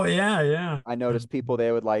 Oh yeah. I noticed people,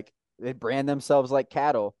 they'd brand themselves like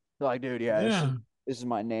cattle. They're like, dude, this is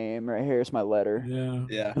my name right here. It's my letter. Yeah.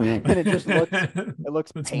 And it just looks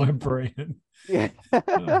it's painful. my brand. Yeah.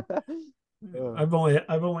 I've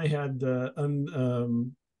only had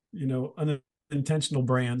unintentional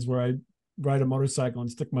brands where I ride a motorcycle and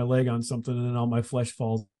stick my leg on something and then all my flesh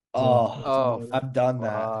falls. I've done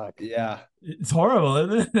that. Yeah. It's horrible,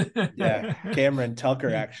 isn't it? Yeah. Cameron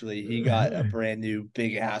Tucker, actually, he got a brand new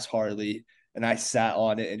big ass Harley and I sat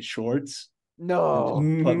on it in shorts. No.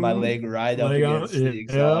 Put my leg right up against the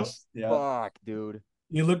exhaust. Yeah. Fuck, dude.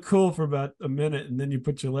 You look cool for about a minute and then you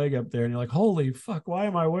put your leg up there and you're like, holy fuck, why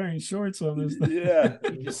am I wearing shorts on this thing? Yeah.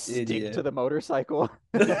 You just stick to the motorcycle.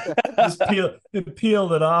 Just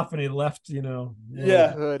peeled it off and he left,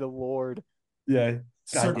 Yeah. Good Lord. Yeah.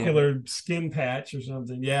 Circular skin patch or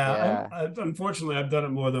something. Yeah. Unfortunately, I've done it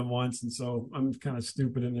more than once. And so I'm kind of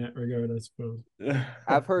stupid in that regard, I suppose.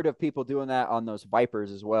 I've heard of people doing that on those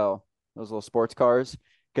Vipers as well. Those little sports cars.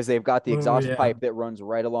 Because they've got the exhaust pipe that runs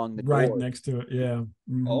right along the door. Right next to it, yeah.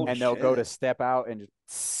 Oh, and they'll go to step out and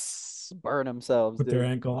just burn themselves. With their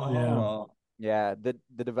ankle, yeah. The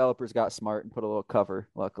developers got smart and put a little cover,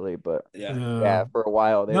 luckily. But yeah, for a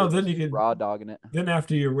while they then you could raw dogging it. Then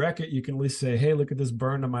after you wreck it, you can at least say, "Hey, look at this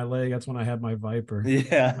burn on my leg." That's when I had my Viper.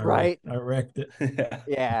 Yeah, right. I wrecked it.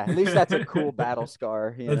 Yeah, at least that's a cool battle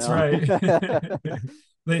scar. That's right.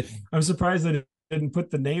 I'm surprised they didn't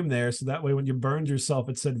put the name there, so that way when you burned yourself,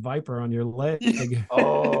 it said Viper on your leg.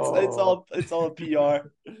 It's all PR.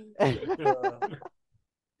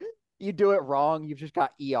 You do it wrong, you've just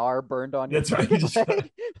got ER burned on your leg. That's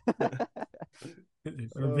right.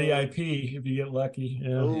 Or VIP if you get lucky.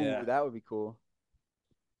 Yeah, that would be cool.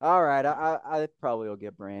 All right, I probably will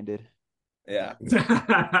get branded. Yeah.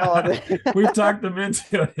 We've talked them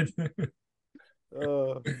into it.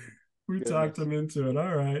 We talked them into it.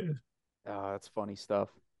 All right. Oh, that's funny stuff.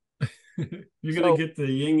 You're gonna get the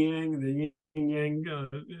yin yang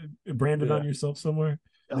branded on yourself somewhere.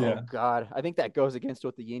 Oh God, I think that goes against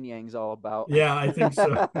what the yin yang's all about. Yeah, I think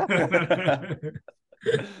so.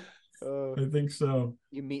 Uh, I think so.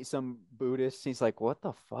 you meet some Buddhist, he's like, "What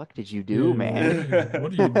the fuck did you do, Yeah, man?"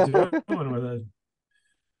 what are you doing with it?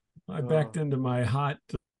 I Oh backed into my hot,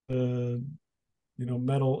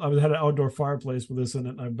 metal. I had an outdoor fireplace with this in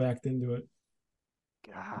it, and I backed into it.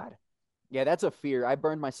 God. Yeah, that's a fear. I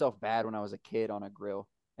burned myself bad when I was a kid on a grill,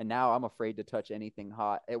 and now I'm afraid to touch anything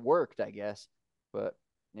hot. It worked, I guess, but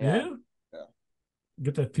yeah, Yeah,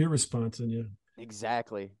 get that fear response in you.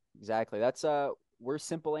 exactly, exactly. That's we're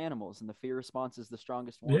simple animals, and the fear response is the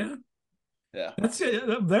strongest one. Yeah, Yeah. that's it.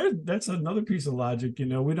 That's another piece of logic.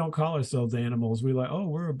 We don't call ourselves animals. We like, oh,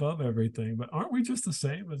 we're above everything, but aren't we just the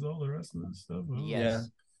same as all the rest of this stuff? Well, Yeah.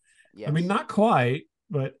 Yes, I mean, yes. not quite,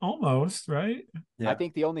 but almost, right? I Yeah.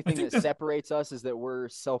 think the only I thing think that that's separates us is that we're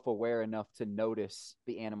self-aware enough to notice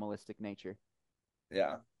the animalistic nature.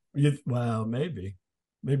 Yeah. well, maybe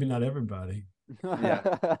not everybody. Yeah.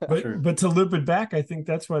 But True. but to loop it back, I think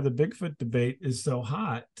that's why the Bigfoot debate is so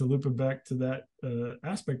hot. To loop it back to that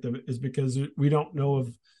aspect of it is because we don't know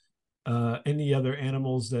of any other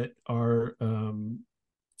animals that are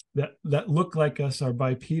that look like us, are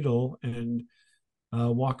bipedal and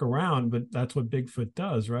walk around, but that's what Bigfoot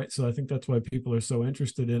does, right? So I think that's why people are so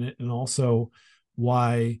interested in it, and also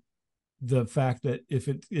why the fact that if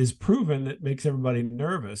it is proven, it makes everybody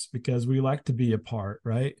nervous because we like to be apart,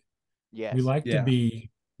 right? We Yes. like to Yeah.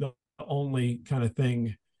 be the only kind of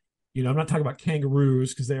thing. I'm not talking about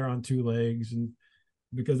kangaroos because they're on two legs and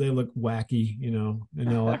because they look wacky,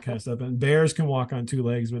 and all that kind of stuff. And bears can walk on two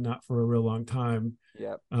legs, but not for a real long time.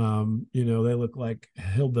 Yep. They look like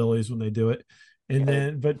hillbillies when they do it. And Yeah.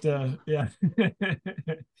 then, but yeah,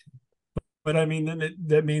 but I mean, then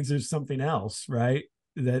that means there's something else, right?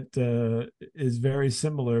 That is very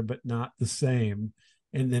similar but not the same,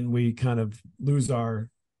 and then we kind of lose our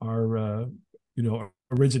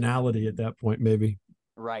originality at that point, maybe.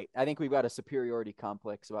 Right. I think we've got a superiority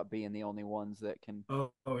complex about being the only ones that can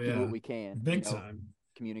Oh do what yeah, we can, big time.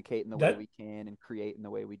 communicate in the way That we can and create in the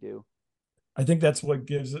way we do. I think that's what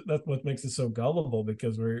makes it so gullible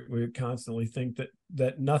because we constantly think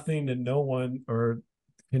that nothing and no one or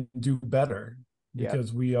can do better Yep.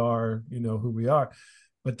 because we are who we are,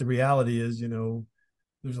 but the reality is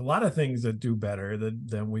there's a lot of things that do better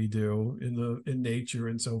than we do in nature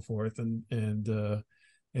and so forth, and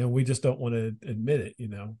we just don't want to admit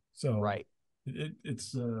it. So Right.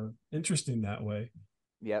 it's interesting that way.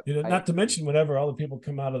 Yep. I Not to agree. mention whenever all the people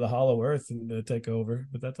come out of the hollow earth and take over,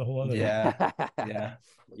 but that's a whole other Yeah. Yeah.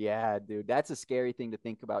 Yeah, dude. That's a scary thing to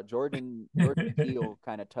think about. Jordan Peele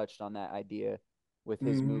kind of touched on that idea with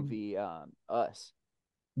his Mm. movie Us.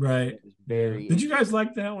 And right. it was Yeah, very did you guys interesting.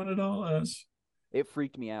 like that one at all? Us? It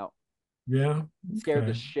freaked me out. Yeah. Scared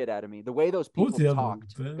the Okay. shit out of me. The way those What was people the other one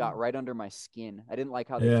talked got then? right under my skin. I didn't like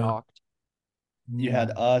how they Yeah. talked. You had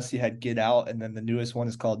Mm. Us, you had Get Out, and then the newest one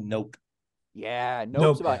is called Nope. Yeah,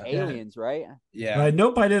 Nope's Nope. about Yeah. Yeah. aliens, right? Yeah.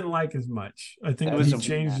 Nope, I didn't like as much. I It think I was he haven't a seen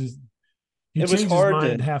changed that. his he it was changed his hard mind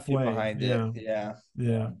to get halfway. behind it. Yeah. Yeah. Yeah.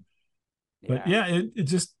 Yeah. But Yeah. yeah, it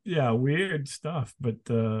just weird stuff. But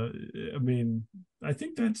I mean, I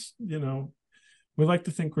think that's we like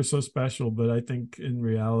to think we're so special, but I think in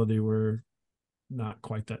reality we're not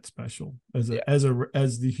quite that special Yeah. as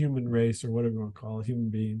the human race or whatever you want to call it, human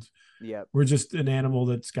beings. Yep. We're just an animal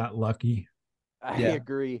that's got lucky. I Yeah.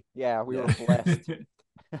 agree. Yeah, we were Yeah. blessed.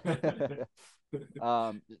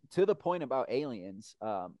 um, to the point about aliens,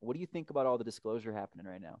 what do you think about all the disclosure happening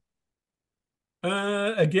right now?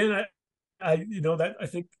 Again, that I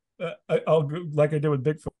think I'll go like I did with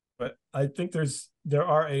Bigfoot. But I think there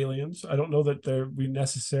are aliens. I don't know that we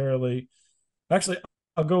necessarily. Actually,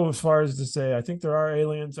 I'll go as far as to say I think there are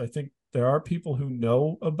aliens. I think there are people who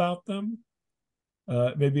know about them,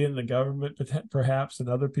 maybe in the government, perhaps, and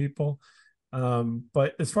other people.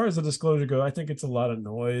 But as far as the disclosure go, I think it's a lot of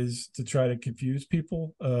noise to try to confuse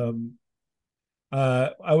people.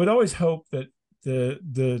 I would always hope that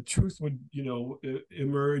the truth would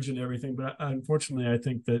emerge and everything, but unfortunately, I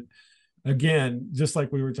think that again, just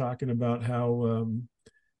like we were talking about how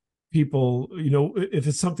people, if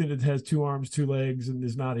it's something that has two arms, two legs, and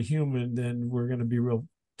is not a human, then we're going to be real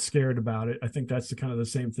scared about it. I think that's the kind of the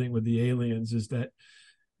same thing with the aliens is that,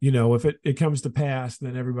 if it comes to pass,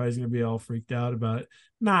 then everybody's going to be all freaked out about it.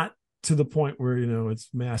 Not to the point where, it's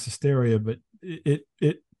mass hysteria, but it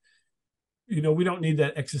we don't need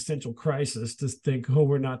that existential crisis to think, oh,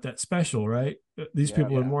 we're not that special, right? These Yeah.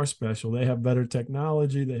 people are Yeah. more special. They have better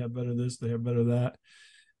technology. They have better this. They have better that.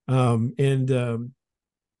 And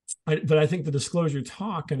but I think the disclosure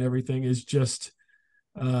talk and everything is just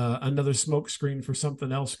another smokescreen for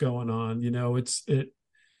something else going on.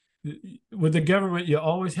 With the government, you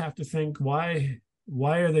always have to think why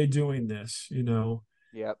are they doing this?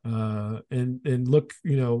 Yep. And look,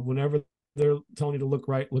 whenever they're telling you to look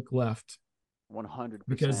right, look left,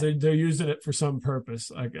 because 100%. they're using it for some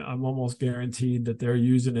purpose. I'm almost guaranteed that they're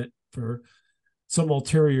using it for some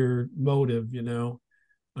ulterior motive,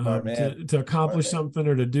 Smart man. to Smart accomplish man. something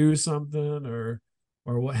or to do something or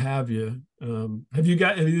what have you. Have you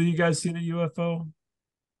guys seen a UFO?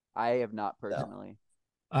 I have not No. personally.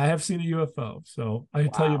 I have seen a UFO, so I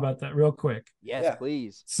can tell you Wow. about that real quick. Yes, Yeah.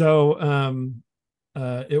 please. So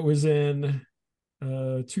it was in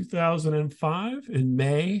 2005 in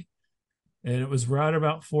May, and it was right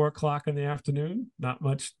about 4 o'clock in the afternoon. Not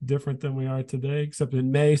much different than we are today, except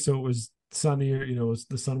in May, so it was sunnier.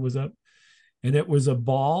 The sun was up, and it was a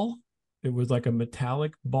ball. It was like a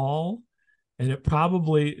metallic ball, and it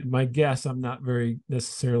probably, my guess, I'm not very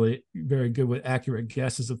necessarily very good with accurate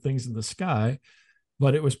guesses of things in the sky,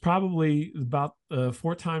 but it was probably about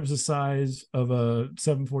 4 times the size of a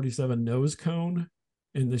 747 nose cone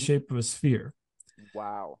in the shape of a sphere.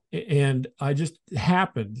 Wow. And I just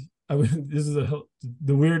happened. This is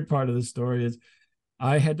the weird part of the story is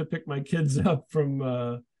I had to pick my kids up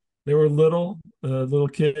from. They were little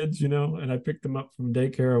kids, and I picked them up from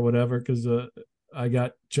daycare or whatever because I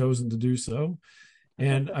got chosen to do so.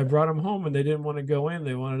 And I brought them home, and they didn't want to go in.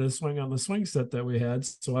 They wanted to swing on the swing set that we had,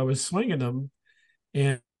 so I was swinging them,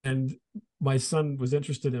 and my son was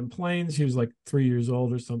interested in planes. He was like 3 years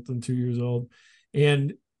old or something, 2 years old,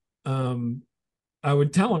 and um, I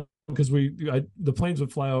would tell him because the planes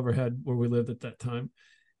would fly overhead where we lived at that time.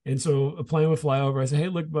 And so a plane would fly over. I say, "Hey,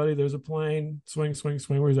 look, buddy, there's a plane. Swing, swing,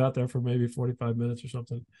 swing." We was out there for maybe 45 minutes or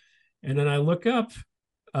something. And then I look up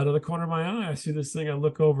out of the corner of my eye. I see this thing. I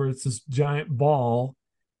look over. It's this giant ball,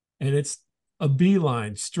 and it's a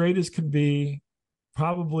beeline, straight as can be.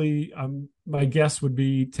 Probably, my guess would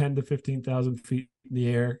be 10 to 15,000 feet in the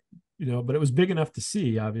air, but it was big enough to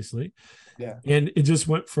see, obviously. Yeah. And it just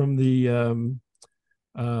went from the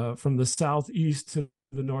southeast to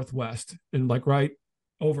the northwest and like right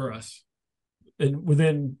over us. And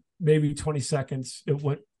within maybe 20 seconds, it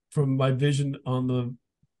went from my vision on the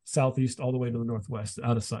southeast all the way to the northwest,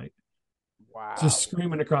 out of sight, just Wow.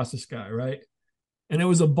 screaming across the sky, right? And it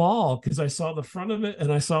was a ball because I saw the front of it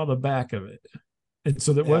and I saw the back of it. And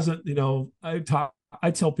so that Yeah. wasn't,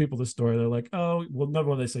 I tell people the story. They're like, "Oh, well, number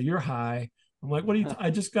one," they say, "You're high." I'm like, "What are you?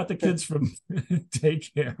 I just got the kids from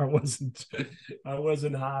daycare. I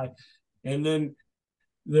wasn't high." And then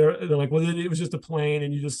they're like, "Well, it was just a plane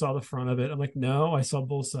and you just saw the front of it." I'm like, "No, I saw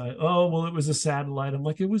both sides." "Oh, well, it was a satellite." I'm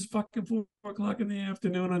like, "It was fucking 4 o'clock in the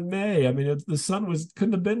afternoon in May. I mean, the sun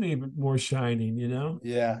couldn't have been even more shining,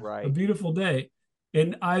 Yeah. a Right. beautiful day."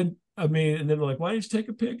 And I mean, and then they're like, "Why didn't you take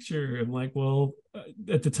a picture?" I'm like, "Well,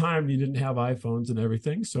 at the time you didn't have iPhones and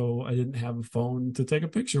everything, so I didn't have a phone to take a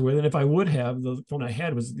picture with. And if I would have, the phone I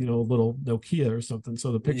had was, a little Nokia or something,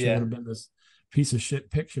 so the picture would Yeah. have been this piece of shit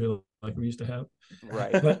picture like we used to have."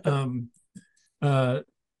 Right. But uh,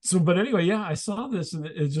 but anyway, yeah, I saw this and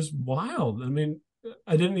it's just wild. I mean,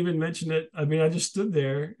 I didn't even mention it. I mean, I just stood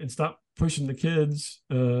there and stopped pushing the kids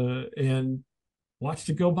and watched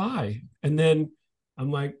it go by, and then I'm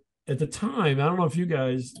like, at the time, I don't know if you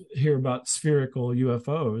guys hear about spherical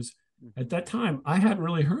UFOs. At Mhm. that time, I hadn't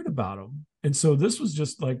really heard about them. And so this was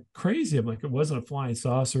just like crazy. I'm like, it wasn't a flying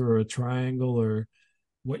saucer or a triangle or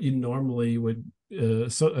what you normally would,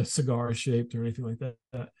 so a cigar shaped or anything like that.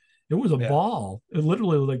 It was a Yeah. ball. It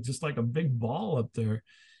literally was like just like a big ball up there.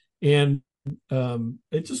 And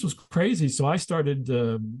it just was crazy. So I started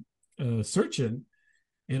searching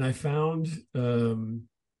and I found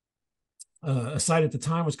a site at the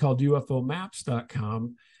time was called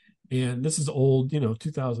ufomaps.com. And this is old,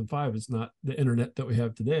 2005. It's not the internet that we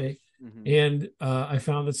have today. Mhm. And I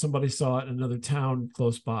found that somebody saw it in another town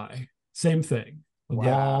close by. Same thing. A ball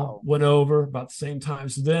Wow. went over about the same time.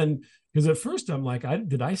 So then, because at first I'm like,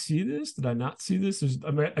 did I see this? Did I not see this?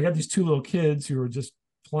 I got these two little kids who are just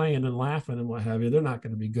playing and laughing and what have you. They're not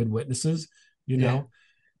going to be good witnesses, you Yeah. know.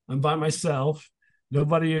 I'm by myself,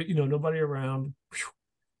 nobody around.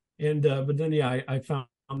 And but then yeah, I found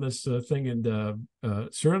this thing, and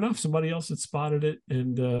sure enough, somebody else had spotted it,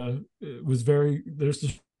 and it was there's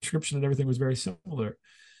the description and everything was very similar.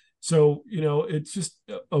 So it's just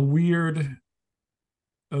a weird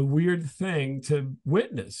thing to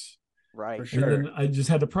witness. For Right. And sure. then I just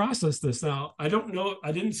had to process this. Now, I don't know.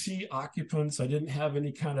 I didn't see occupants. I didn't have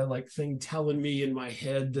any kind of like thing telling me in my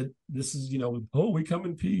head that this is, oh, we come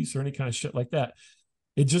in peace or any kind of shit like that.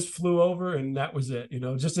 It just flew over and that was it,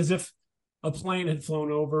 just as if a plane had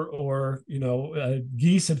flown over or,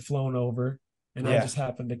 geese had flown over and I Yeah. just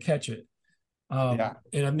happened to catch it. Yeah.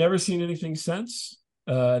 And I've never seen anything since.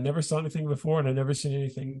 I never saw anything before and I've never seen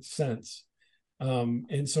anything since.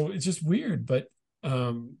 And so it's just weird. But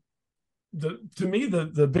to me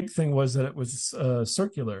the big thing was that it was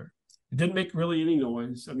circular. It didn't make really any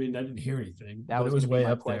noise. I mean, I didn't hear anything, That but it was going was to be way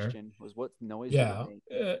my up there. question: was what noise did it Yeah,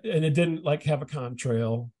 make? and it didn't like have a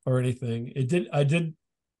contrail or anything. It did. I did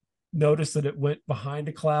notice that it went behind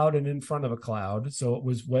a cloud and in front of a cloud, so it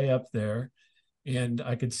was way up there, and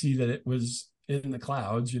I could see that it was in the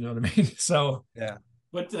clouds. You know what I mean? So, Yeah.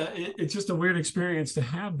 but it's just a weird experience to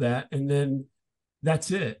have that, and then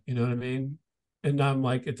that's it. You know what I mean? And I'm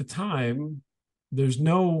like, at the time, there's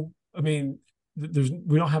no. I mean,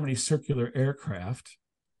 we don't have any circular aircraft.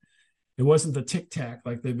 It wasn't the tic tac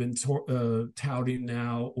like they've been touting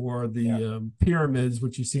now, or Yeah. the pyramids,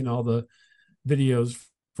 which you've seen all the videos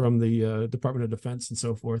from the Department of Defense and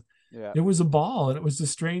so forth. Yeah. It was a ball, and it was the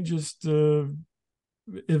strangest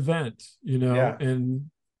event, Yeah. and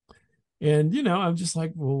I'm just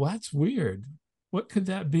like, well, that's weird. What could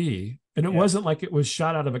that be? And it Yeah. wasn't like it was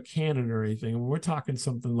shot out of a cannon or anything. We're talking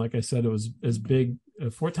something, like I said, it was as big,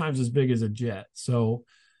 4 times as big as a jet. So,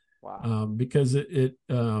 Wow. because it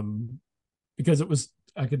was,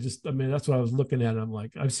 I mean, that's what I was looking at. I'm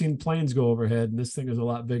like, I've seen planes go overhead, and this thing is a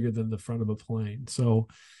lot bigger than the front of a plane. So,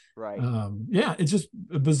 Right. yeah, it's just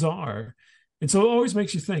bizarre. And so it always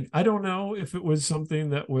makes you think. I don't know if it was something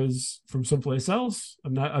that was from someplace else.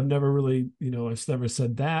 I've never really, I've never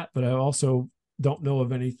said that, but I also don't know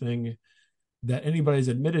of anything that anybody's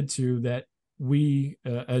admitted to that we,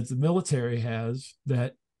 as the military has,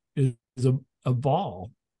 that is a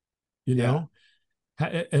ball, you Yeah. know?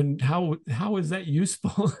 And how is that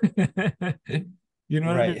useful? You know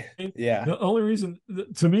what I Right. mean? Yeah. The only reason,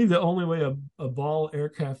 to me, the only way a ball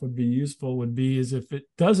aircraft would be useful would be is if it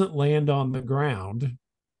doesn't land on the ground,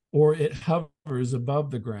 or it hovers above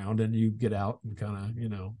the ground and you get out and kind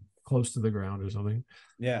of, close to the ground or something,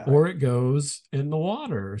 Yeah. or it goes in the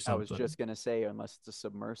water or I was something. just gonna say, unless it's a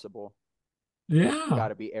submersible, got Yeah.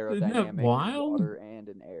 to be Isn't that aerodynamic in wild? water and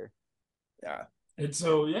in air. Yeah. And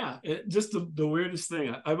so, yeah, just the weirdest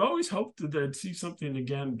thing. I've always hoped that I'd see something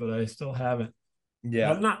again, but I still haven't.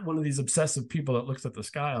 Yeah. I'm not one of these obsessive people that looks at the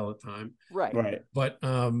sky all the time, Right. Right. but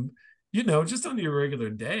just on your regular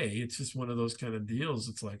day, it's just one of those kind of deals.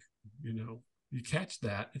 It's like, you catch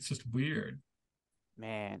that. It's just weird.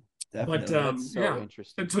 Man, But Definitely. that's so yeah.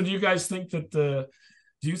 interesting. And so, do you guys think that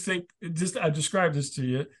do you think, just I described this to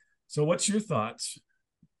you? So, what's your thoughts?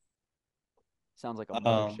 Sounds like a Um,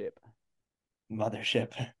 mothership.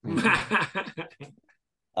 Mothership.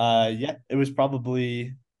 Yeah. Yeah, it was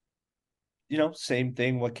probably, same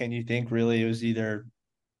thing. What can you think? Really, it was either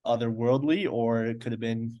otherworldly or it could have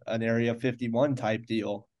been an Area 51 type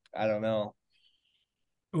deal. I don't know.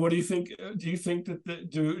 What do you think? Do you think that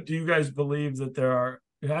do you guys believe that there are?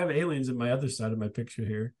 I have aliens in my other side of my picture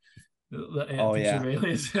here. The Oh picture of yeah.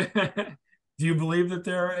 aliens. Do you believe that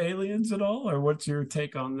there are aliens at all, or what's your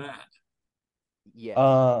take on that? Yes.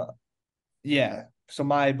 Uh yeah. So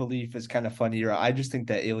my belief is kind of funnier. I just think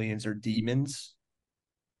that aliens are demons.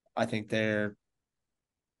 I think they're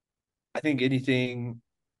I think anything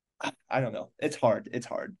I don't know. It's hard. It's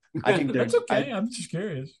hard. I think they're That's okay. I'm just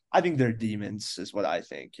curious. I think they're demons is what I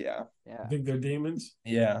think. Yeah. I Yeah. think they're demons.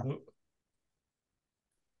 Yeah.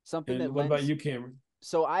 Something that And what about lends. you, Cameron?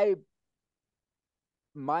 So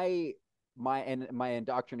my my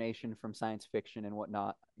indoctrination from science fiction and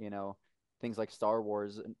whatnot, things like Star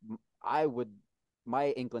Wars. I would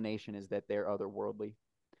My inclination is that they're otherworldly,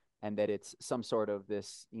 and that it's some sort of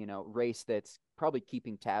this, race that's probably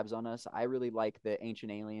keeping tabs on us. I really like the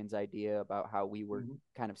ancient aliens idea about how we were Mhm.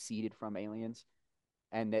 kind of seeded from aliens,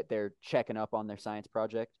 and that they're checking up on their science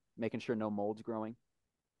project, making sure no mold's growing.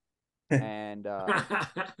 And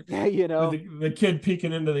yeah, With the kid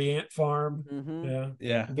peeking into the ant farm. mm-hmm, Yeah.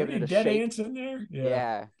 Yeah. Are there giving any it a dead shake. ants in there? Yeah.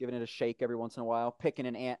 Yeah, giving it a shake every once in a while, picking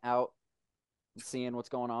an ant out and seeing what's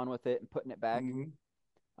going on with it and putting it back. Mhm.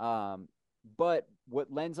 Um, but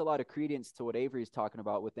what lends a lot of credence to what Avery's talking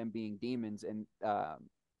about with them being demons, and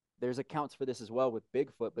there's accounts for this as well with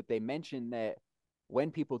Bigfoot, but they mention that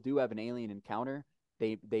when people do have an alien encounter,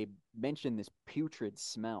 they mention this putrid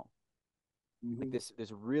smell, like Mhm.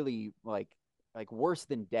 this really like worse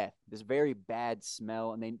than death, this very bad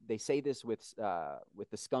smell. And they say this with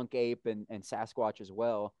the skunk ape and Sasquatch as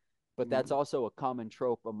well, but that's Mhm. also a common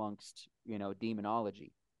trope amongst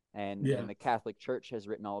demonology, and Yeah. the Catholic Church has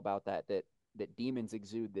written all about that demons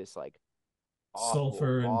exude this like awful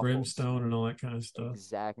Sulfur and awful brimstone and all that kind of stuff.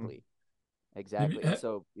 exactly. Have you, Exactly. And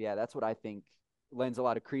so, yeah, that's what I think lends a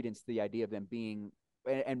lot of credence to the idea of them being,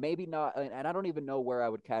 and maybe not, and I don't even know where I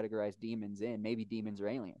would categorize demons in. Maybe demons are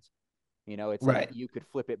aliens. It's like Right. you could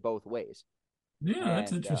flip it both ways. yeah,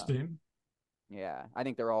 that's And interesting. yeah, I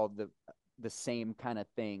think they're all the same kind of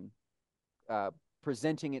thing, uh,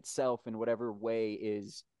 presenting itself in whatever way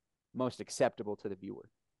is most acceptable to the viewer.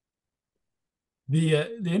 The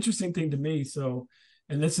interesting thing to me, so,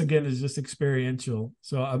 and this again is just experiential.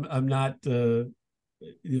 So I'm not the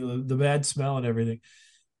bad smell and everything.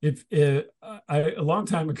 If I a long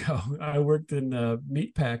time ago I worked in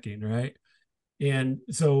meat packing, right? And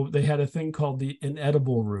so they had a thing called the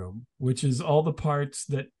inedible room, which is all the parts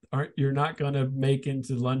that aren't you're not going to make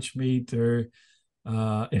into lunch meat or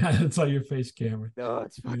yeah, that's all your face, Cameron. Oh,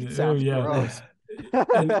 it's fucking Oh sounds yeah. gross.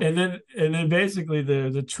 And then basically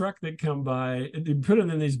the truck that come by, you put them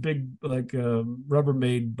in these big like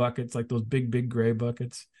Rubbermaid buckets, like those big gray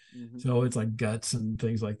buckets. Mm-hmm. So it's like guts and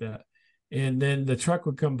things like that. And then the truck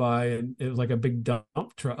would come by, and it was like a big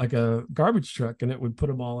dump truck, like a garbage truck, and it would put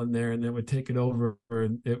them all in there, and then would take it over,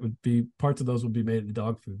 and it would be parts of those would be made into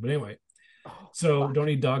dog food. But anyway, Oh, so fuck. don't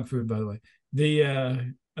eat dog food, by the way.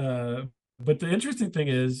 The but the interesting thing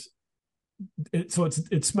is, it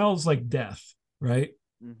smells like death, right?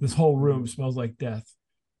 Mm-hmm. This whole room smells like death.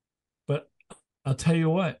 But I'll tell you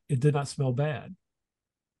what, it did not smell bad.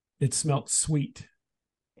 It smelled sweet,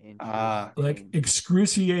 like Interesting.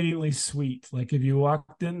 excruciatingly sweet. Like if you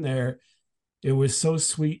walked in there, it was so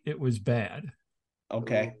sweet it was bad.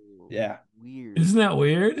 Okay. Ooh, Yeah. weird. Isn't that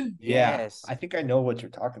weird? Yeah. Yes. I think I know what you're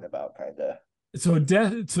talking about, kind of. So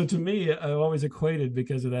death. So to me, I've always equated,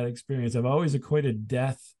 because of that experience, I've always equated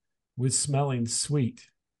death with smelling sweet,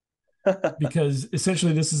 because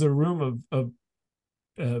essentially this is a room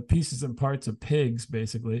of pieces and parts of pigs,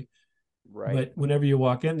 basically. Right. But whenever you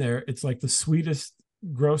walk in there, it's like the sweetest,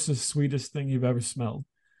 grossest, sweetest thing you've ever smelled.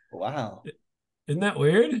 Wow. Isn't that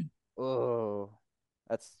weird? Oh,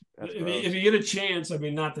 that's gross. If you get a chance, I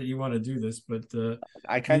mean, not that you want to do this, but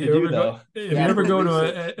I kind of do, though. if Yeah, you ever do the go to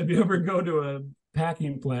research. if you ever go to a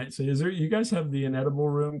packing plant, so is there? You guys have the inedible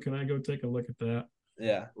room? Can I go take a look at that?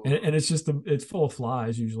 Yeah. And it's just it's full of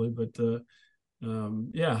flies usually, but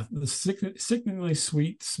yeah, the sickeningly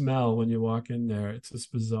sweet smell when you walk in there, it's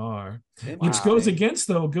just bizarre. Which Wow. goes against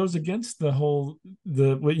the whole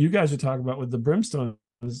the what you guys are talking about with the brimstone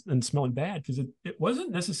and smelling bad, because it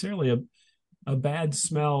wasn't necessarily a bad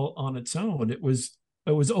smell on its own. It was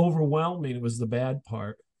overwhelming. It was the bad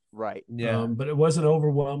part. Right. Yeah. But it wasn't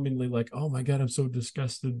overwhelmingly like, oh my God, I'm so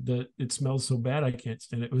disgusted that it smells so bad, I can't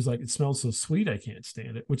stand it. It was like, it smells so sweet, I can't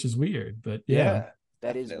stand it, which is weird. But yeah. Yeah.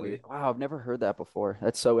 That is Definitely. weird. Wow, I've never heard that before.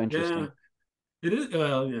 That's so Yeah. interesting. It is.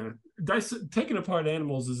 Yeah. Taking apart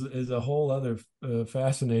animals is a whole other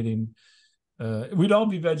fascinating. We'd all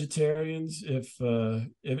be vegetarians if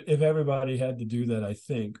everybody had to do that, I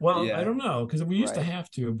think. Well, I Yeah. don't know, because we used to Right.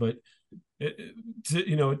 have to, but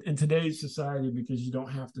in today's society, because you don't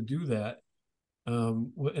have to do that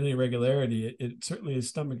with any regularity, it certainly is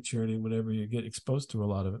stomach churning whenever you get exposed to a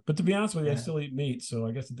lot of it. But to be honest with you, I Yeah. still eat meat, so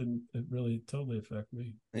I guess it really totally affect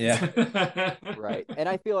me. Yeah. Right. And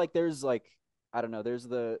I feel like there's like, I don't know, there's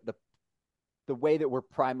the way that we're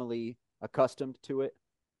primarily accustomed to it,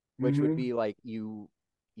 which would Mhm. be like you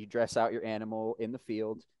dress out your animal in the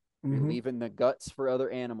field, you're Mhm. leaving the guts for other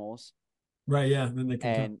animals, Right, yeah. Then they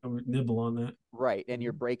can come and nibble on that. right, and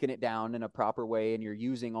you're Mhm. breaking it down in a proper way, and you're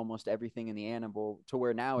using almost everything in the animal to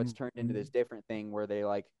where now it's turned into this Mhm. different thing where they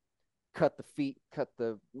like cut the feet, cut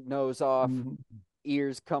the nose off, Mhm.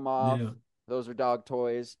 ears come off. Yeah. Those are dog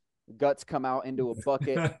toys. Guts come out into a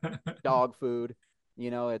bucket, dog food.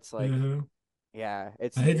 It's like, Uh-huh. yeah,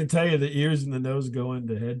 I hate to tell you, the ears and the nose go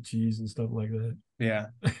into head cheese and stuff like that. Yeah.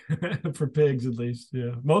 For pigs, at least.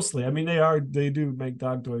 Yeah. Mostly. I mean, they do make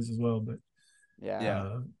dog toys as well, but yeah,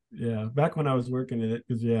 Yeah. yeah. Back when I was working in it,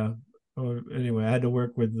 because yeah. Oh, anyway, I had to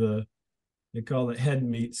work with they call it head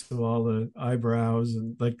meat, so all the eyebrows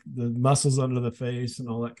and like the muscles under the face and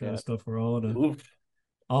all that kind yeah. of stuff were all in a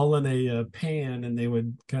Oof. pan, and they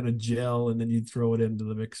would kind of gel, and then you'd throw it into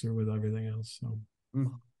the mixer with everything else. So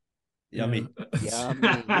Mm. yeah. Yummy. Yummy.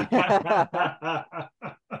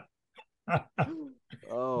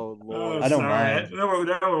 Oh Oh, I Lord. don't sorry. mind. Now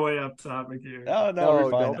we're way off topic here. Oh, no, we're No,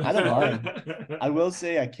 fine. don't I be don't sorry. mind. I will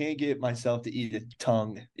say I can't get myself to eat a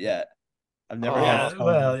tongue yet. I've never had Oh, Yeah,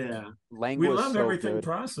 well, tongue. yeah. We Lengua is love so everything good.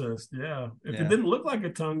 processed. Yeah. If it Yeah. didn't look like a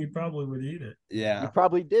tongue, you probably would eat it. You Yeah.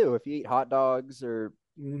 probably do if you eat hot dogs or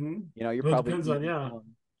Mm-hmm. you're Well, it probably depends on, eating yeah. tongue.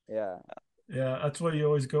 Yeah. Yeah, that's why you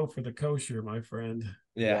always go for the kosher, my friend.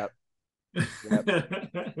 Yeah. Yep. Yep.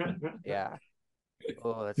 If Yeah.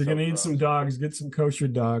 Oh, that's you're so gonna eat some gross. dogs, get some kosher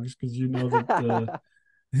dogs, because you know that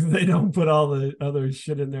they don't put all the other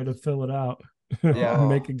shit in there to fill it out Yeah. and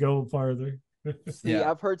make Oh. it go farther. See,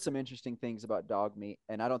 Yeah. I've heard some interesting things about dog meat,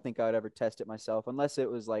 and I don't think I would ever test it myself unless it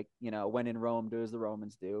was like, when in Rome, do as the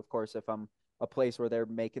Romans do. Of course, if I'm a place where they're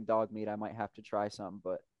making dog meat, I might have to try some.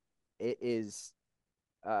 But it is,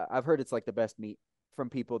 I've heard it's like the best meat from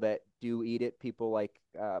people that do eat it. People like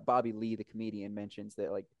Bobby Lee, the comedian, mentions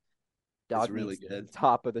that like It's dog really meat's good.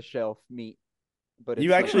 top of the shelf meat. But You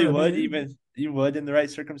it's like, actually Yeah, I would mean, you would in the right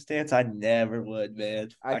circumstance. I never would, man.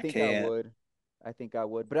 I I think I can't. would. I think I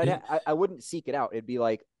would, but I wouldn't seek it out. It'd be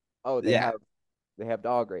like, oh, Yeah, they have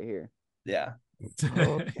dog right here. yeah.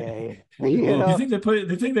 Okay, do you think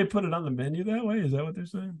they put it on the menu that way? Is that what they're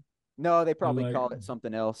saying? No, they They're probably like, call it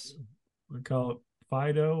something else. we call it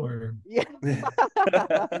Fido or Yeah.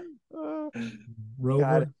 Oh, God,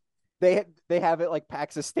 Rover. they have it like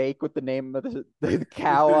packs of steak with the name of the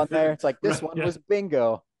cow on there. It's like this Right, one yeah. was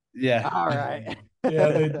bingo. Yeah. All right.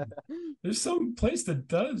 Yeah, there's some place that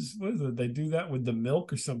does, what is it? They do that with the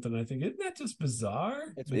milk or something. I think, isn't that just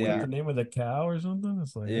bizarre? It's They put the Yeah. weird. name of the cow or something.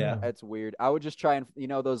 It's like, Yeah. oh. That's weird. I would just try and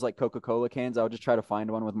those like Coca-Cola cans. I would just try to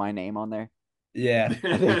find one with my name on there. Yeah.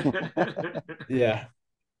 I think. Yeah.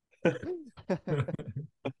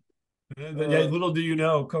 Yeah, little do you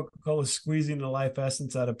know, Coca-Cola's squeezing the life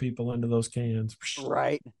essence out of people into those cans.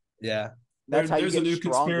 Right. Yeah. That's how you There's a get new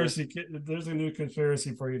stronger. conspiracy. There's a new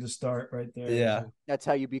conspiracy for you to start right there. Yeah. That's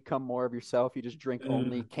how you become more of yourself. You just drink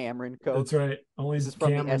only Cameron That's Coke. right. Only This is from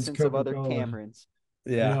the Cameron's essence of other Coca-Cola. Camerons.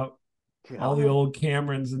 Yeah. Yeah. All the God. old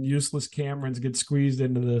Camerons and useless Camerons get squeezed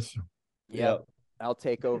into this. Yep. I'll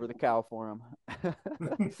take over the cow for him.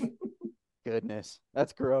 Goodness.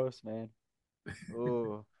 That's gross, man.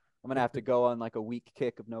 Ooh. I'm gonna have to go on like a week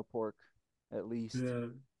kick of no pork, at least. Yeah.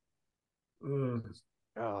 Ugh.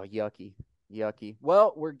 Oh, yucky. Yucky.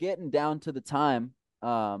 Well, we're getting down to the time.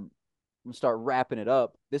 I'm gonna start wrapping it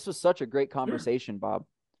up. This was such a great conversation, Bob.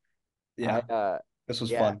 Yeah. I This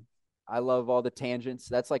was yeah, fun. I love all the tangents.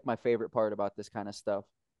 That's like my favorite part about this kind of stuff.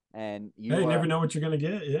 And Hey, you you are never know what you're gonna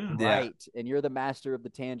get. Yeah. Yeah. right, and you're the master of the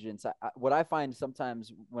tangents. What I find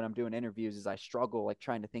sometimes when I'm doing interviews is I struggle like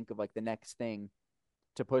trying to think of like the next thing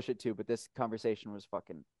to push it to, but this conversation was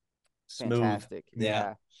fucking Smooth. fantastic.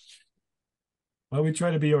 Yeah. Well, we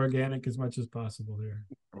try to be organic as much as possible here.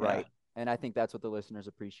 Right. And I think that's what the listeners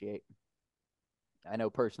appreciate. I know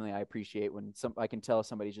personally I appreciate when I can tell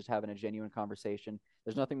somebody's just having a genuine conversation.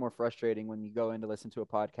 There's nothing more frustrating when you go in to listen to a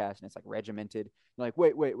podcast and it's like regimented. You're like,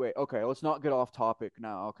 wait. Okay, let's not get off topic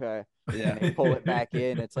now. Okay. Yeah. And they pull it back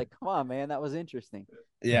in. It's like, come on, man, that was interesting.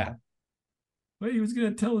 Yeah. Well, he was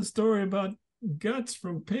gonna tell a story about guts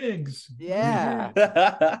from pigs. Yeah.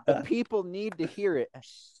 The people need to hear it.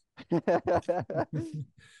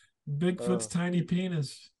 Bigfoot's tiny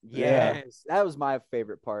penis. Yes, that was my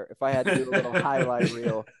favorite part. If I had to do a little highlight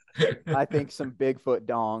reel, I think some Bigfoot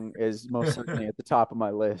dong is most certainly at the top of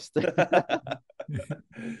my list.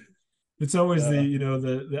 It's always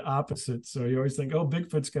the opposite. So you always think, oh,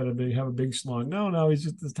 Bigfoot's got to have a big schlong. No, he's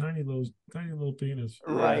just this tiny little penis.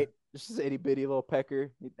 Right, just this itty bitty little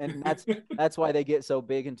pecker, and that's why they get so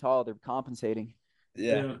big and tall. They're compensating.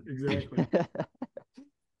 Yeah. Exactly.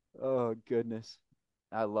 Oh goodness,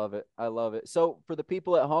 I love it. So for the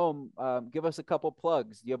people at home, give us a couple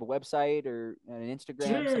plugs. Do you have a website or an Instagram,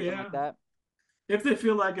 Sure, something yeah. like that? If they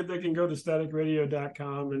feel like it, they can go to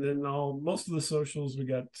staticradio.com, and then most of the socials, we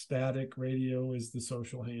got Static Radio is the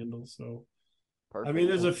social handle. So, Perfect. I mean,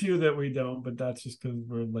 there's a few that we don't, but that's just because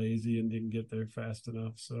we're lazy and didn't get there fast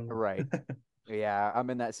enough. So, right. Yeah, I'm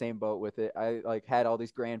in that same boat with it. I like had all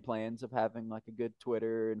these grand plans of having like a good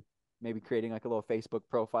Twitter and maybe creating like a little Facebook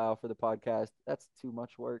profile for the podcast. That's too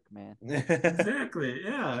much work, man. Exactly.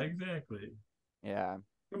 Yeah, exactly. Yeah.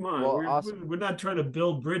 Come on, Well, awesome. we're not trying to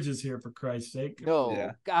build bridges here, for Christ's sake. No,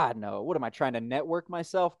 Yeah. God, no. What am I trying to network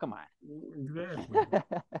myself? Come Exactly.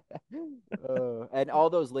 on. And all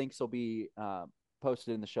those links will be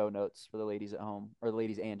posted in the show notes for the ladies at home, or the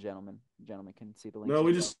ladies and gentlemen. Gentlemen can see the links. No,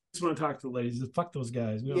 we just want to talk to the ladies. Fuck those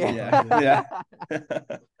guys. Yeah. Yeah.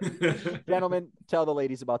 Gentlemen, tell the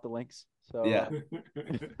ladies about the links. So Yeah.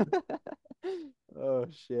 Oh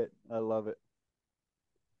shit, I love it.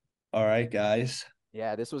 All right, guys.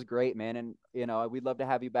 Yeah, this was great, man, and we'd love to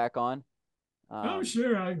have you back on. Oh,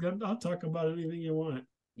 sure. I'll talk about anything you want.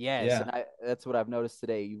 Yes, Yeah. and that's what I've noticed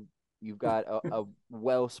today. You've got a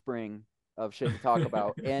wellspring of shit to talk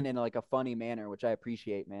about, and in like a funny manner, which I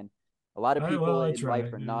appreciate, man. A lot of people in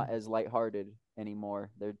life are not as lighthearted anymore.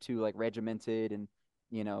 They're too like regimented and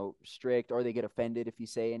strict, or they get offended if you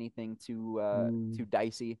say anything too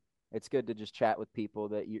dicey. It's good to just chat with people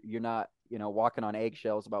that you're not walking on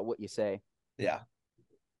eggshells about what you say. Yeah.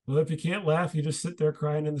 Well, if you can't laugh, you just sit there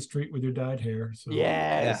crying in the street with your dyed hair. So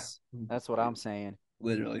Yes, that's what I'm saying.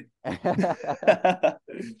 Literally.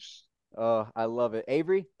 Oh, I love it.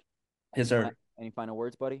 Avery? Yes, sir. Any final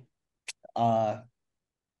words, buddy?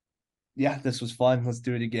 Yeah, this was fun. Let's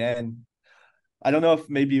do it again. I don't know if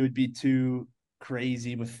maybe it would be too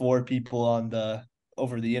crazy with four people on the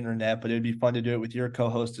over the internet, but it'd be fun to do it with your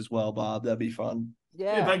co-host as well, Bob. That'd be fun. If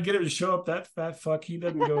Yeah. I get him to show up, that fat fuck, he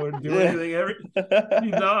doesn't go and do Yeah.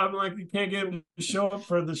 anything. I'm like, you can't get him to show up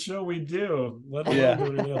for the show we do, let alone Yeah. do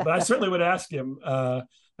anything else. But I certainly would ask him.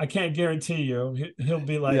 I can't guarantee you. He'll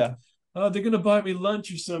be like, Yeah. oh, they're gonna buy me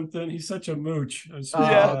lunch or something. He's such a mooch. I swear to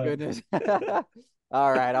Oh Yeah. God. goodness.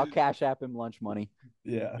 All right, I'll cash app him lunch money.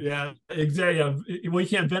 Yeah. Yeah, exactly. Yeah. Well, you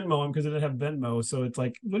can't Venmo him because they didn't have Venmo. So it's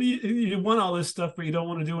like, what do you want all this stuff, but you don't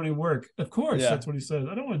want to do any work? Of course, Yeah. that's what he says.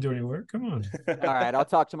 I don't want to do any work. Come on. All right, I'll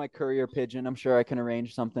talk to my courier pigeon. I'm sure I can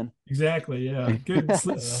arrange something. Exactly. Yeah. Good.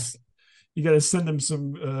 You got to send him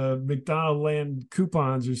some McDonald Land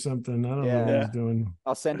coupons or something. I don't know what Yeah, he's Yeah. doing.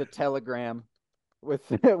 I'll send a telegram with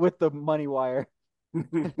with the money wire.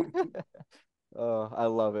 Oh, I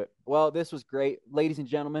love it. Well, this was great. Ladies and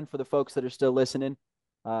gentlemen, for the folks that are still listening,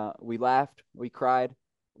 we laughed, we cried,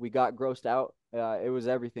 we got grossed out. It was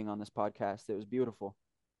everything on this podcast. It was beautiful.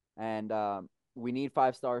 And we need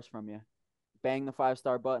 5 stars from you. Bang the 5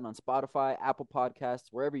 star button on Spotify, Apple Podcasts,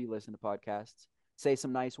 wherever you listen to podcasts. Say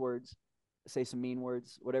some nice words, say some mean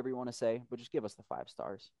words, whatever you want to say, but just give us the 5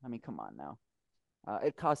 stars. I mean, come on now.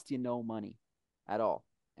 It costs you no money at all,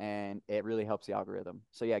 and it really helps the algorithm.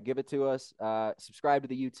 So yeah, give it to us. Subscribe to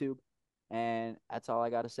the YouTube, and that's all I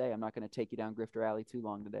got to say. I'm not going to take you down Grifter Alley too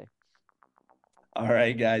long today. All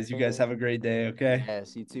right, guys. You guys have a great day. Okay.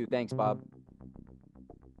 Yes, you too. Thanks, Bob.